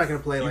 I'm still not gonna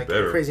play You like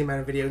better. a crazy amount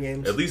of video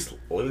games. At least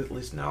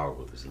now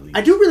with this elite.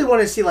 I do really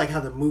want to see like how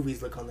the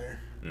movies look on there.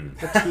 Mm.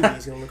 The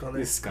TV's gonna look on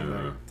there. This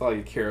scumbag. Yeah. That's all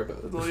you care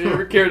about. That's all you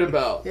ever cared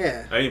about.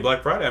 Yeah. I mean,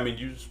 Black Friday. I mean,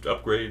 you just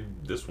upgrade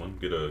this one,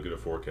 get a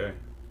 4K.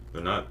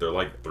 They're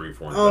like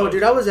 300-400. Oh,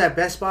 dude, I was at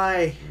Best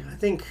Buy. I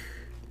think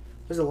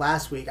was it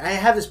last week. I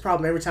have this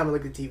problem every time I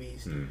look at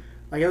TVs. Hmm.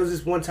 Like it was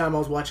this one time I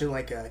was watching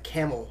like a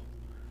camel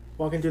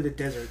walking through the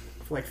desert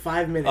for like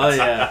 5 minutes. Oh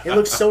yeah. It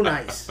looked so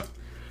nice.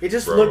 It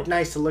just Bro. looked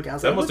nice to look at. I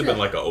was That like, must have look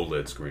been at like an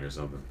OLED screen or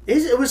something.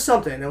 It was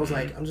something. It was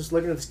like I'm just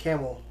looking at this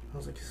camel. I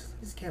was like,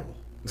 this camel.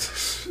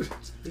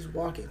 He's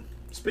walking.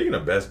 Speaking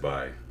of Best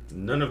Buy,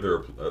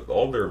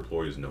 all their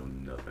employees know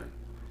nothing.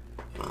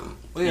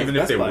 Well, yeah, Even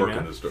it's if they Best Buy, work man.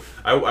 in the store.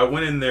 I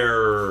went in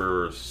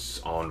there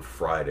on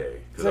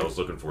Friday because I like- was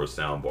looking for a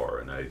sound bar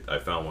and I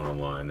found one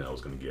online and I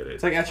was going to get it.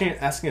 It's like actually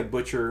asking a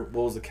butcher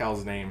what was the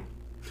cow's name.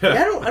 Yeah,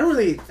 I don't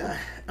really. I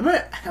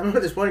remember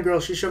this one girl.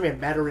 She showed me a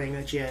Batarang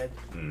that she had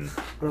when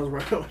I was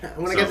working.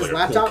 When I got Sounds this like a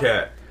laptop, cool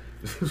cat.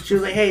 she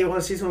was like, "Hey, you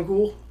want to see something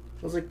cool?"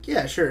 I was like,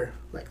 "Yeah, sure."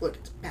 Like, look,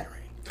 it's a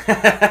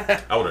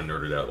Batarang. I would have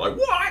nerded out. Like,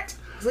 what?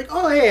 I was like,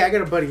 "Oh, hey, I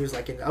got a buddy who's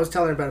like," I was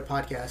telling her about a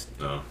podcast.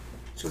 No.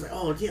 She was like,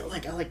 "Oh, yeah,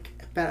 like I like."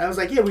 I was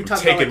like, "Yeah, we talk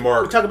about Taking like,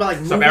 Mark. we talk about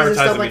like Stop movies and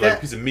advertising stuff me like like a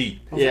that." piece of meat.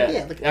 I was like,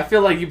 Yeah, look, I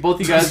feel like both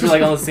you guys were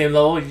like on the same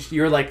level.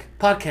 You're like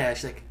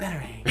podcast, you're like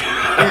Batarang,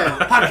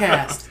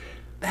 podcast,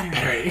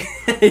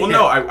 Batarang. Well,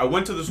 no, I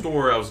went to the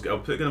store. I was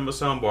picking up a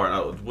soundbar, and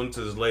I went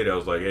to this lady. I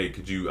was like, "Hey,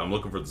 could you? I'm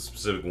looking for the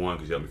specific one.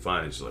 Could you help me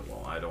find it?" She's like,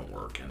 "Well, I don't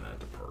work in that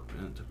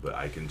department, but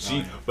I can."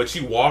 But she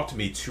walked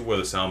me to where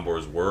the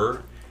soundbars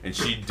were, and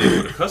she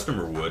did what a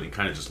customer would, and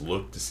kind of just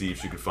looked to see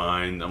if she could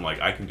find. I'm like,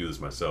 "I can do this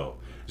myself."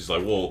 She's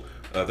like, "Well,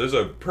 there's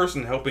a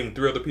person helping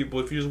 3 other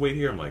people. If you just wait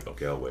here," I'm like,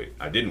 "Okay, I'll wait."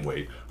 I didn't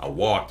wait. I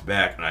walked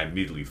back, and I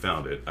immediately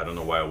found it. I don't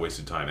know why I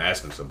wasted time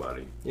asking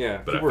somebody. Yeah,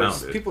 But I people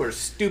found it. People are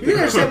stupid. You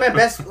understand my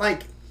Best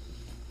like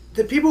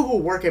the people who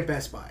work at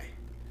Best Buy.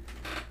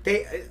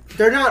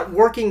 They're not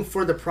working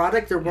for the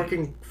product. They're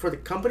working for the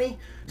company.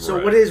 So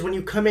Right. what it is when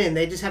you come in,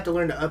 they just have to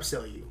learn to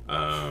upsell you.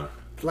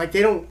 Like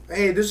they don't.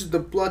 Hey, this is the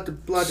blood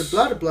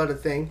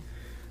thing,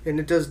 and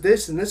it does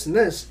this and this and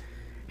this.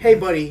 Hey,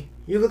 buddy,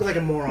 you look like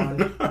a moron.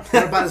 You want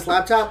to buy this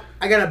laptop?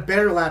 I got a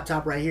better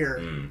laptop right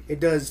here. It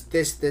does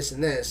this, this,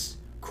 and this.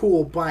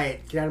 Cool, buy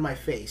it. Get out of my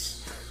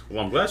face.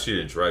 Well, I'm glad she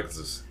didn't try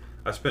because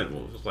I spent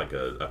it was like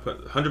I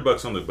put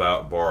 $100 on the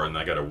bar and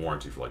I got a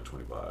warranty for like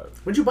 $25.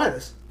 When'd you buy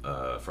this?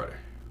 Friday.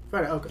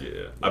 Friday. Okay.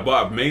 Yeah, I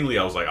bought mainly.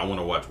 I was like, I want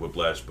to watch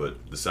Whiplash, but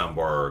the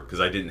soundbar because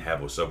I didn't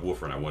have a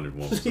subwoofer and I wanted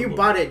one. So you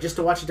bought it just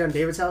to watch it down at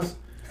David's house?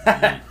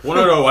 Well,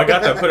 no, I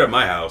got that put at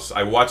my house.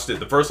 I watched it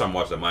the first time. I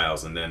watched it at my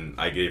house, and then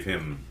I gave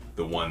him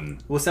the one.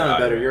 What sounded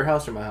better, your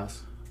house or my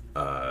house?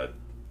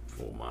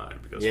 Full mine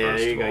because Yeah,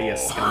 first there you of go, all, you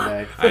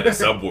scumbag. I had a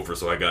subwoofer,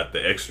 so I got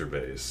the extra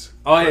bass.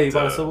 Oh yeah, you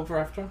But, bought a subwoofer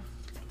after?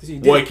 You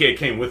did? Well, it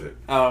came with it.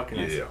 Oh, okay.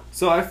 Nice. Yeah.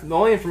 So the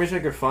only information I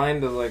could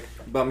find of like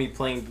about me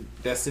playing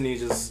Destiny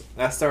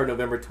that started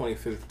November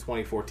 25th,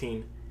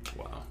 2014.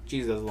 Wow.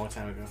 Jeez, that was a long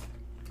time ago.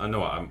 I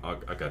know.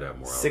 I gotta have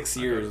more. 6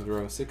 years,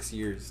 bro. 6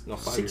 years. No,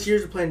 5 years. 6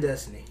 years of playing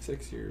Destiny.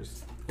 6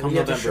 years. What Come do you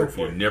have to show November.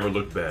 for You it? never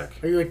looked back.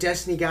 Are you a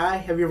Destiny guy?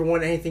 Have you ever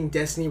won anything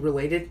Destiny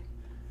related?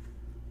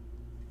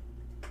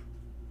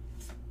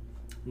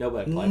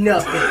 Nobody played.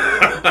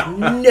 Nothing.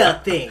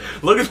 Nothing.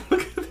 Look at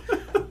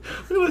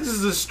this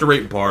is a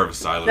straight bar of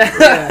silence. For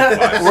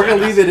 5 We're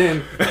gonna leave it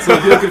in so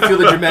people can feel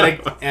the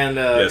dramatic and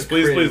Yes,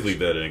 please cringe. leave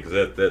that in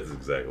because that's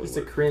exactly Just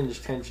the what.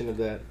 cringe tension of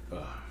that.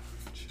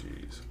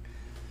 Jeez,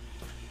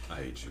 I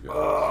hate you guys.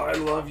 Oh, I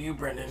love you,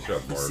 Brendan. Shut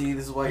up, Mark. See,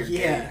 this is why you're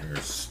Yeah. gay. Your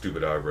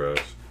stupid eyebrows.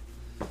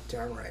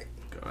 Darn right.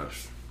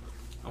 Gosh,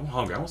 I'm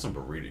hungry. I want some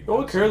burrito. No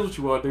one cares what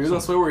you want, dude.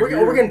 That's why we're We're,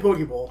 here. we're getting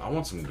Pokeball. I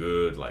want some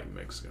good like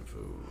Mexican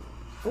food.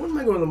 I wouldn't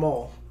mind going to the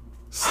mall.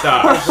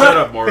 Stop! Shut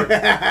up, Mark.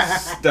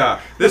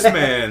 Stop. This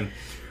man,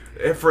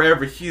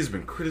 forever, he's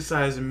been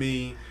criticizing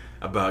me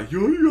about you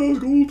guys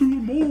go to the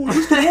mall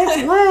just to walk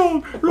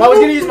around. Well, I was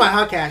going to use my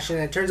hot cash, and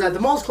it turns out the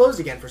mall's closed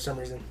again for some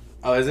reason.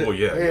 Oh, is it? Oh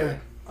yeah, Yeah.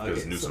 Because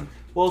Okay, Newsom.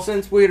 Well,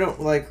 since we don't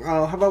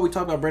how about we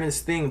talk about Brendan's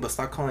thing, but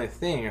stop calling it a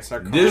thing and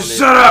start calling Just it.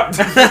 shut up.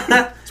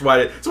 That's why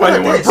I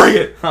didn't want to bring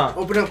it. Huh?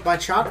 Open up my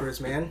chakras,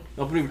 man.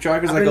 Open up your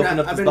chakras, I've like been, open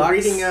up I've this been box.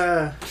 reading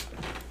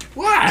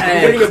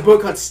Why? I'm reading a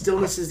book called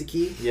Stillness is the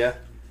Key. Yeah.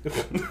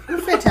 What a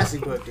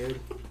fantastic book, dude.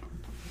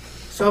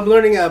 So I'm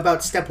learning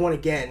about step 1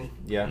 again,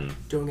 Yeah.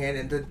 doing it,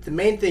 and the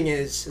main thing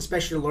is,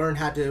 especially to learn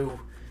how to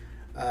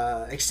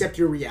accept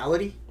your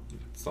reality,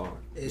 So,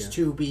 is yeah.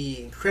 to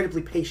be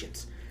incredibly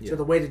patient. Yeah. So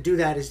the way to do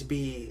that is to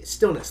be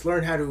stillness.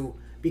 Learn how to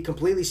be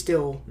completely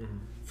still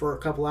for a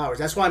couple hours.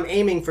 That's why I'm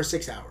aiming for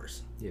 6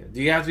 hours. Yeah.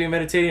 Do you have to be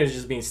meditating or is it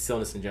just being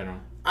stillness in general?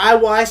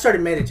 I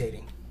started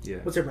meditating. Yeah.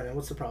 What's up, Brendan?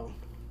 What's the problem?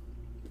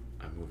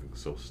 I'm moving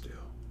so still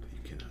that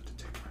you cannot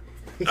detect my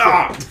movement.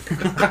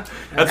 Ah!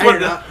 That's Now what. you're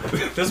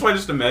not. That's why I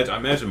just imagine. I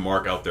imagine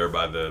Mark out there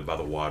by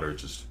the water,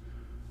 just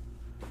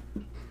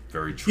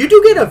very. You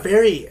do get a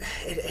very.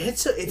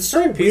 It's so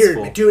very weird,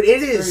 peaceful. dude. It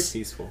Very is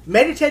peaceful.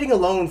 meditating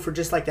alone for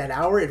just like that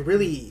hour. It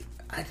really.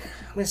 I'm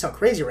gonna sound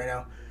crazy right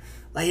now.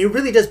 Like it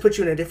really does put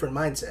you in a different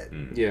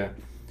mindset. Yeah.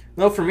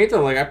 No, for me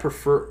though, like I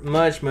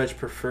much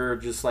prefer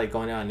just like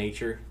going out in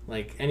nature,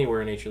 like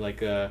anywhere in nature,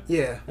 like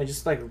Yeah. I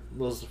just like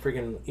those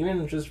freaking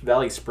even just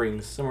Valley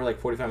Springs, somewhere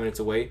like 45 minutes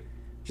away,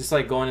 just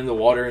like going in the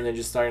water and then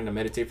just starting to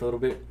meditate for a little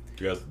bit.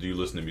 Do you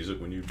listen to music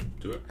when you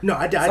do it? No,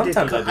 I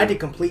Sometimes I do. did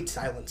complete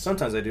silence.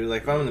 Sometimes I do,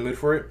 like if I'm in the mood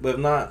for it, but if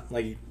not,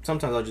 like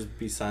sometimes I'll just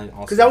be silent.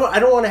 Also, Because I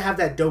don't want to have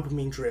that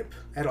dopamine drip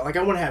at all. Like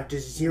I want to have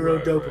just zero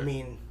Right,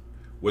 dopamine.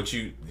 What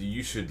you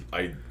should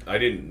I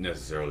didn't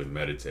necessarily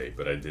meditate,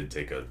 but I did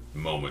take a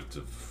moment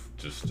to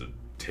just to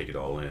take it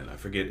all in. I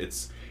forget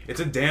it's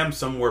a dam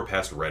somewhere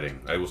past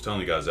Reading. I was telling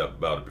you guys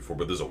about it before,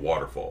 but there's a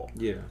waterfall.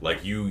 Yeah.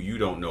 Like you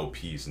don't know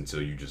peace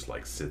until you just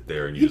like sit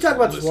there and You just talk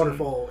about listen. this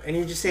waterfall, and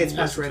you just say it's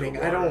past Listen to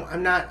Reading. the water.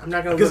 I'm not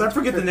gonna. Because look I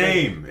forget for the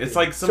name. It's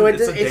like some. So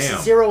it's a it's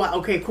dam. 0.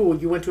 Okay, cool.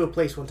 You went to a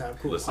place one time.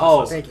 Cool. Listen,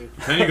 Oh. Thank you.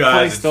 Tell you Funny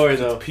guys, story,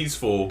 it's though.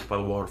 peaceful by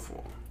the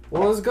waterfall.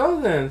 Well, let's go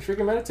then.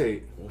 Freaking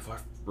meditate. Well, if I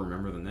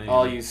remember the name.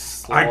 Oh, you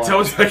slow. I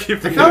told you I keep I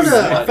forgetting. found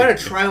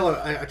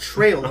Slut. a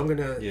trail. I'm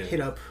gonna Yeah. hit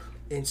up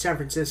in San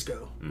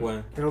Francisco.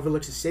 When? It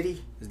overlooks the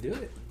city. Let's do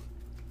it.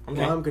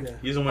 Well, I'm gonna.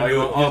 He's the Oh, one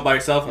you who. by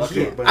yourself?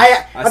 Okay.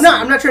 Yeah. I I'm see.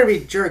 not trying to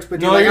be jerks, but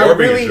dude, No, like, you're I'm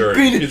being a really. jerk.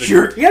 Being a He's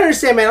jerk. You gotta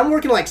understand, man. I'm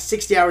working like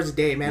 60 hours a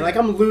day, man. Yeah. Like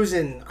I'm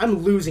losing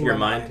Your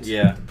my mind?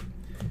 Yeah.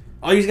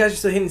 Oh, you guys are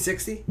still hitting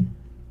 60?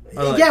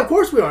 Oh, Yeah, of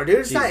course we are, dude.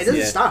 It's not. It Jesus, doesn't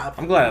yeah. stop.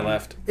 I'm glad I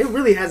left. It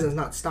really hasn't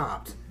not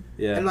stopped.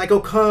 Yeah. And like,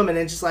 come and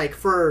then just like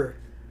for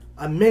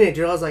a minute,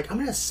 dude, I was like, I'm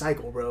gonna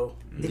cycle, bro.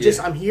 It Yeah. just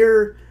I'm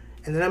here,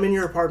 and then I'm in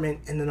your apartment,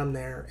 and then I'm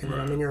there, and then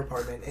I'm Right. in your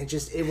apartment. And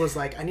it was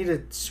like I need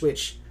to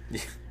switch.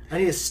 I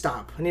need to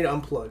stop. I need to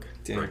unplug.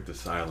 Damn. Break the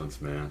silence,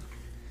 man.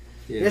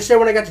 Yeah. Yesterday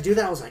when I got to do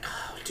that, I was like,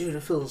 oh, dude,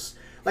 it feels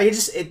like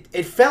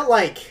it felt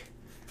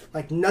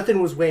like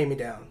nothing was weighing me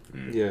down,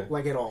 Yeah.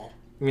 like at all.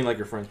 You mean like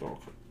your friends? Well,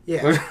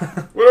 Yeah.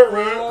 Whatever,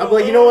 man. I'm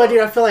like, you know what, dude?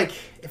 I feel like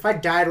if I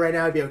died right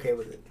now, I'd be okay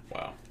with it.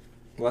 Wow.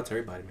 that's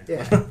everybody, man.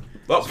 Yeah.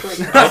 Well,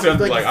 like- I was gonna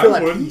be like like, you I feel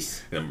at wouldn't.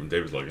 peace. And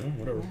David's like, oh,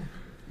 whatever.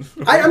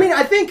 I mean,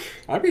 I think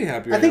I'd be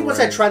happy. once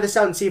I try this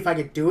out and see if I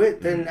could do it,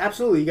 then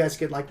absolutely you guys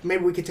could like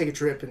maybe we could take a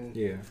trip and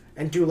Yeah.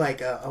 do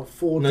like a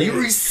full No, day, you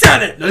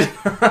reset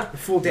it.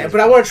 full day. But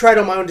I want to try it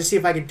on my own to see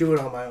if I could do it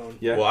on my own.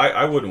 Yeah. Well,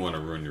 I wouldn't want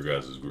to ruin your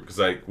guys' group because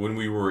like when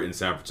we were in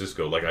San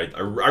Francisco, like I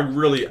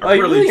really Oh,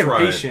 you're really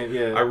tried. impatient,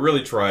 yeah. I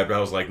really tried, but I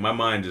was like, my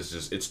mind is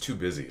just it's too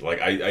busy.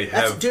 Like I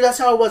That's, have. dude, that's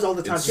how I was all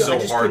the time It's too. I so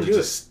just hard couldn't to do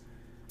it. just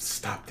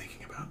stop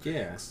thinking about.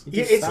 Yeah. You-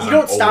 just it's- stop. you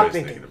don't I'm stop always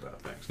thinking.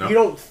 about things. No.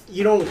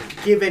 You don't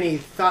give any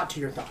thought to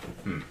your thought.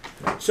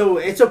 So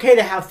it's okay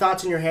to have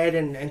thoughts in your head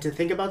and to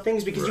think about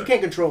things because you Right.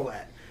 can't control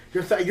that.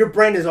 Your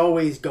brain is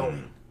always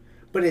going,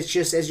 but it's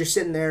just as you're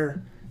sitting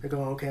there, you're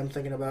going, okay, I'm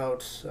thinking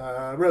about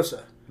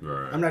Rosa.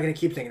 Right. I'm not gonna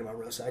keep thinking about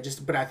Rosa.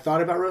 But I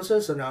thought about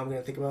Rosa, so now I'm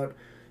gonna think about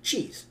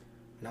cheese.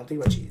 Now I'm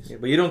thinking about cheese. Yeah,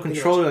 but you don't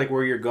control like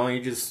where you're going.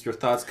 You just your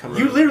thoughts come.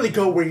 You in. literally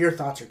go where your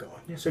thoughts are going.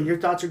 So your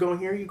thoughts are going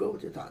here. You go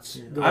with your thoughts.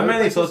 Go I other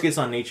mainly places. focus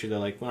on nature though.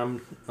 Like when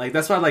I'm like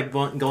that's why I like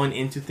going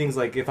into things.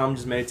 Like if I'm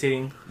just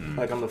meditating,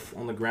 like on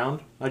the ground,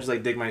 I just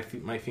like dig my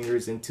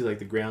fingers into like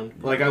the ground.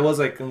 Like I was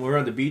like when we were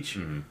on the beach,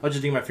 I'll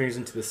just dig my fingers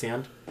into the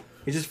sand.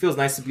 It just feels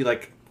nice to be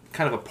like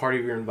kind of a part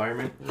of your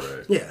environment.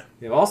 Right. Yeah.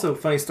 Yeah. Also,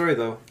 funny story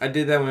though. I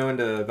did that when I went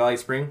to Valley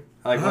Spring.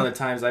 Like Uh-huh. one of the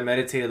times I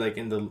meditated like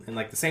in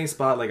like the same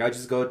spot. Like I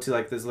just go to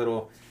like this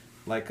little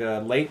like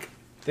lake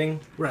thing.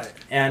 Right.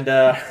 And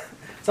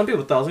some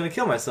people thought I was gonna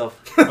kill myself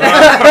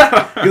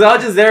because I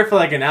was just there for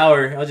like an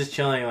hour. I was just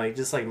chilling, like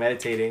just like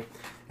meditating,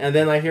 and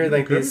then I hear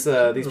like these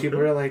people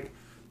are like,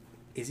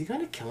 "Is he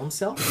gonna kill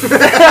himself?"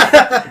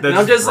 That's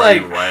I'm just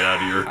right, like- right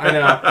out of your. I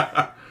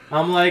know.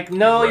 I'm like,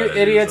 "No, you Right,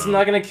 idiots! I'm so-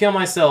 not gonna kill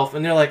myself."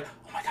 And they're like,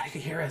 "Oh my god, you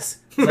can hear us!"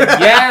 I was like,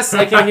 "Yes,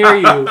 I can hear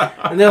you."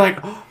 And they're like,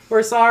 oh,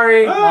 "We're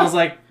sorry." And I was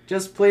like,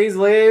 "Just please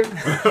leave."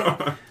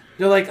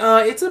 They're like,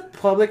 it's a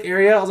public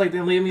area. I was like,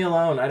 then leave me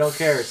alone. I don't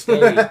care. Stay.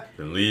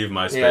 Then leave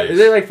my Yeah, space.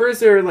 they're like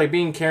first they're like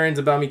being Karens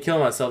about me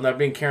killing myself, not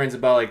being Karens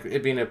about like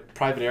it being a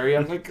private area.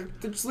 I'm like,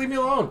 just leave me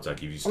alone. It's like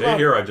if you I'm stay not-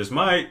 here, I just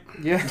might.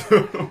 Yeah,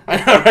 I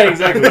know, right?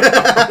 Exactly.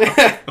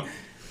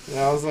 And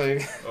I was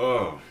like,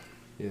 Oh.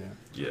 yeah,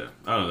 Yeah,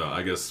 I don't know.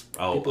 I guess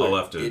I'll People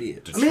are have to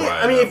idiots. try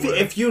I mean, that way.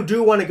 if you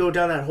do want to go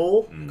down that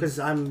hole, because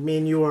me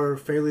and you are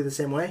fairly the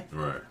same way.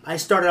 Right. I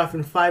started off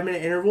in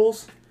 5-minute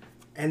intervals,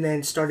 and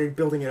then started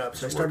building it up.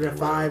 So I Just started at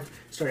working your way 5,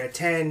 started at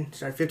 10,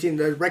 started at 15.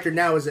 The record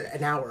now is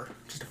an hour,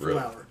 just a full Really?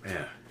 hour. Man,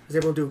 I was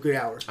able to do a good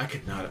hour. I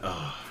could not.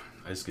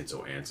 I just get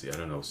so antsy. I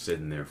don't know.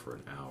 Sitting there for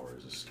an hour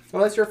is just.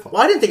 well, that's your fault.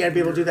 Well, I didn't think I'd be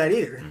able to do that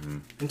either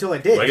until I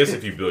did. Well, I guess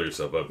if you build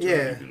yourself up. To yeah,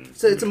 it, you can,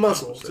 so you it's a can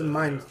muscle, accomplish it's a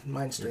that,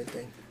 mind strength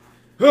thing.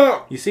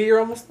 yeah. You see, you're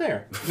almost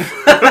there.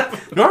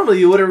 Normally,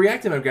 you would have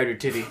reacted when I grabbed your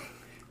titty,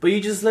 but you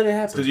just let it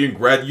happen. Because you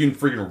can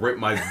freaking rip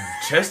my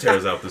chest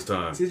hairs out this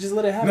time. You just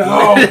let it happen.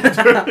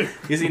 No.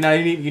 You see, now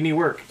you need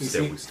work. You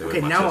see, Stay Okay,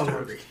 with my now chest I'm hairs.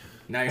 hungry.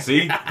 now you're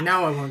See?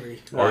 Now I'm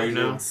hungry. Are you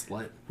now?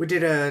 Slut. We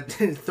did a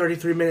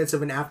 33 minutes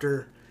of an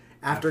after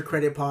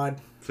credit pod.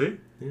 See?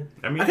 Yeah.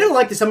 I mean, I kind of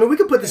like this. I mean, we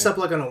could put this up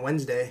like on a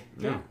Wednesday.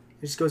 yeah.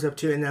 It just goes up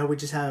to, and now we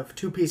just have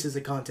 2 pieces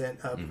of content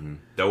up.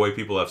 That way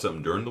people have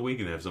something during the week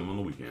and they have something on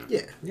the weekend.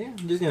 Yeah. Yeah,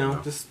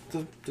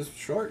 just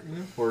short,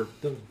 or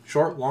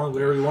short, long,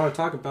 whatever you want to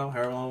talk about.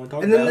 However long we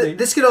talk And about then it.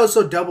 this could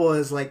also double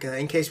as like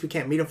in case we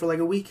can't meet up for like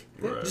a week.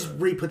 Right. Just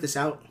re-put this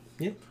out.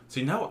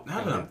 See, now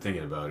that I'm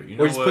thinking about it, you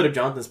know Or just what? put a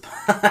Jonathan's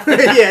spot.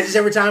 Yeah, just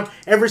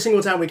every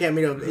single time we can't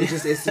meet up,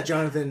 it's the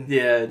Jonathan.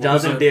 Yeah,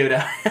 Jonathan was David.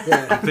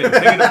 Yeah.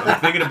 I'm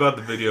thinking about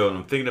the video, and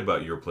I'm thinking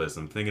about your place.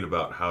 I'm thinking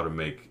about how to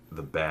make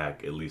the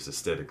back, at least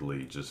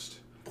aesthetically,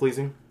 just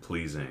Pleasing.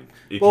 pleasing.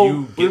 If Well,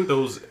 you get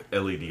those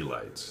LED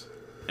lights,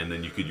 and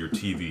then your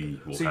TV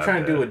will So you're have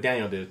trying to do that. what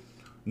Daniel did.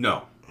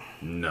 No.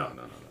 No.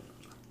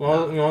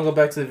 Well, you want to go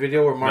back to the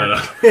video where Mark? No.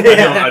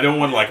 I don't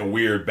want like a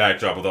weird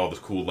backdrop with all this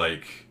cool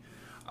like.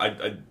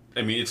 I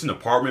mean, it's an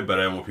apartment, but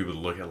I don't want people to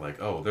look at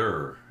like, oh,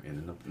 they're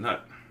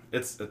not.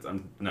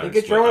 I'm not. You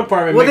get your own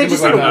apartment. Well, make they it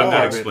just look need a like I'm not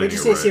wall. explaining They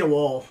just it need to see a right.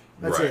 wall.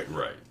 That's right, it.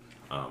 Right.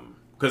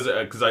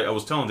 Because I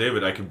was telling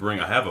David I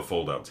have a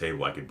fold-out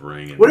table I could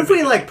bring. And What if we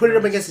make like put it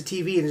up nice. against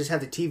the TV and just have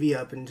the TV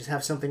up and just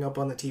have something up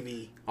on the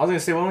TV? I was gonna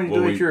say, why don't you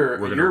Well, do it we're your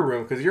gonna-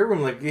 room? Because your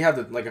room, like, you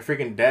have like a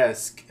freaking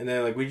desk, and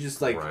then like we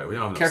just like Right, we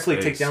don't have enough carefully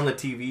take space. down the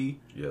TV,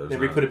 Yeah, there's then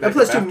we not- put it And back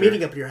plus, up do after.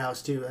 meeting up at your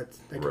house too. That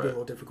could be a Right.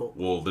 little difficult.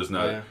 Well, there's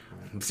not. Yeah.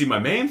 See, my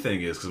main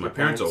thing is because my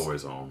parents are parents.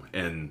 always home,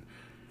 and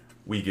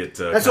we get That's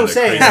kind what of I'm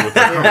saying. crazy with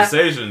our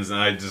conversations, and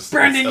I just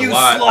Brandon, it's a you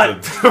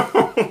lot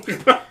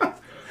to-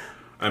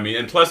 I mean,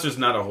 and plus, there's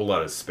not a whole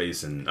lot of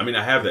space, and I mean,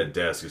 I have that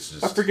desk. It's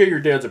just I forget your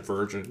dad's a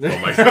virgin. Oh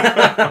my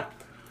God.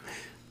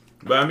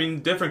 But I mean,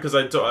 different because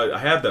I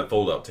have that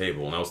fold-out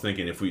table, and I was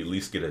thinking if we at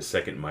least get a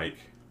second mic,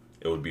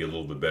 it would be a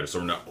little bit better.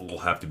 So we'll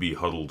have to be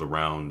huddled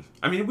around.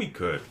 I mean, we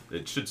could.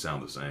 It should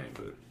sound the same,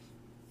 but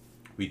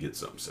we get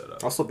something set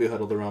up. I'll still be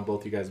huddled around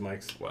both you guys'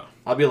 mics. Wow.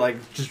 I'll be like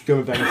just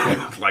going back and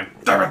forth.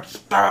 Like, damn it,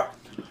 stop.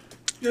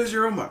 Use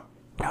your own mic.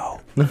 No.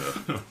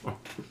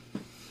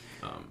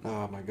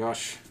 Oh my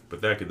gosh.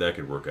 But that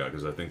could work out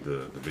because I think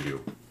the video,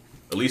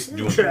 at least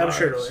doing I'm sure, the I'm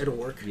sure lives, it'll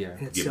work. Yeah.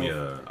 in give me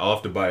itself. I'll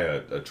have to buy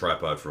a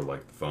tripod for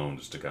like the phone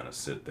just to kind of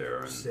sit there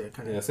and Just,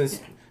 kinda- Yeah,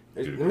 since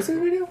let me see the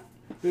video.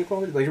 Video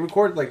quality, like you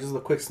record like just a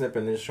quick snippet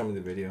and then just show me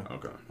the video.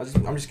 okay.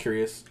 I'm just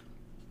curious.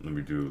 Let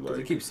me do Cause you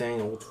like keep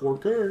saying oh, it's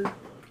 4K.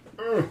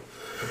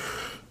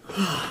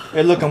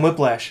 Hey, look, I'm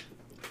Whiplash.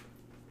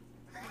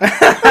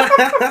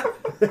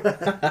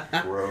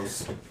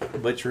 gross.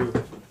 But true.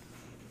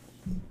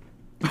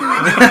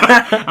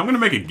 I'm gonna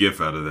make a GIF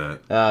out of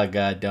that. Oh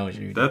God, don't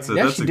you? That's a-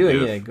 yeah, that's you a do it.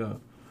 gift. Yeah,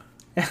 go.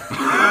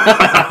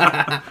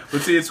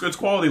 But see, it's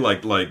quality.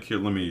 Like here,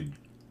 let me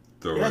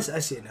throw Yes, it. I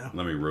see it now.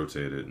 Let me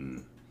rotate it,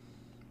 and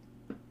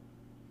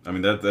I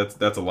mean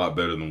that's a lot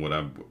better than what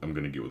I'm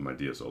gonna get with my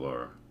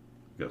DSLR.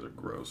 You guys are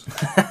gross.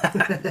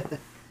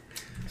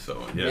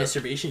 So yeah.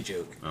 Masturbation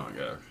joke. Oh my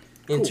God.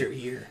 Enter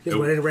here. You guys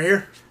want it right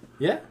here?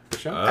 Yeah, for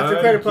sure. After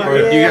credit yeah. part, Or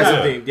do you yeah. have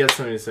something? Do you have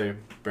something to say,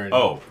 Brandon?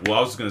 Oh well,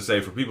 I was just gonna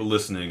say for people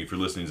listening, if you're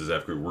listening to this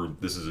after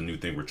this is a new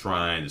thing we're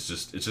trying. It's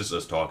just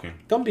us talking.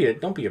 Don't be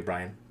a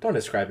Brian. Don't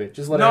describe it.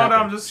 Just let it No, happen.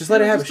 I'm just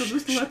let it happen. just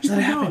Shh, to let just let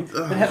it people happen.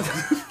 know. Let it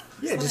happen.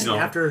 Yeah, just You know,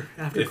 after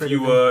If credit you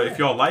part. if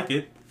y'all like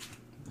it,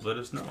 let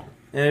us know.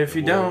 And if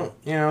you don't,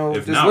 you know,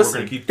 If just not, listen. we're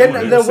gonna keep doing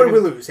Then it. what do we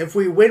lose? If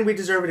we win, we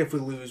deserve it. If we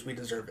lose, we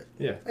deserve it.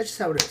 Yeah. That's just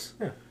how it is.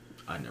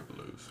 I never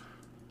lose.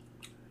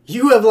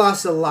 You have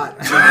lost a lot.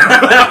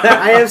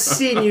 I have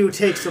seen you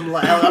take some.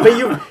 I mean,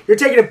 you're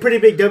taking a pretty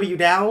big W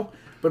now,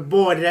 but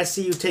boy, did I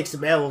see you take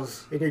some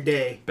L's in your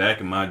day.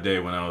 Back in my day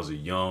when I was a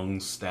young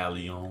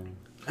stallion.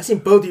 I seen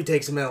both of you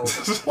take some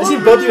L's. I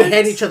seen both of you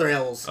hand each other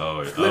L's. Oh,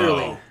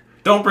 Literally. oh.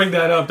 Don't bring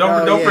that up.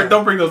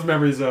 Don't bring those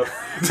memories up.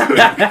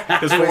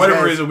 Because for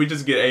whatever reason, we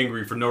just get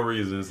angry for no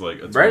reason. It's like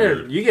it's Brandon,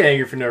 weird. you get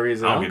angry for no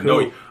reason. I I'm don't get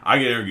cool. no. I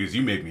get angry because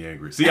you make me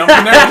angry. See, I'm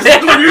nervous.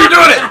 Look, you're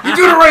doing it. You're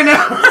doing it right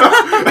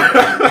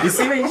now. You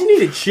see, man, you just need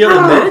to chill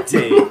and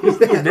meditate. You just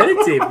need to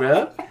meditate,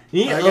 bro.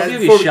 You need All to right, open guys, your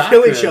before we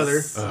kill each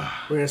chakras. other,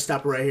 we're gonna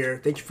stop it right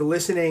here. Thank you for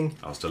listening.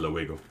 Hasta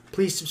luego.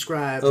 Please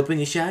subscribe. Open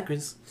your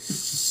chakras.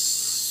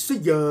 See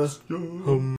ya.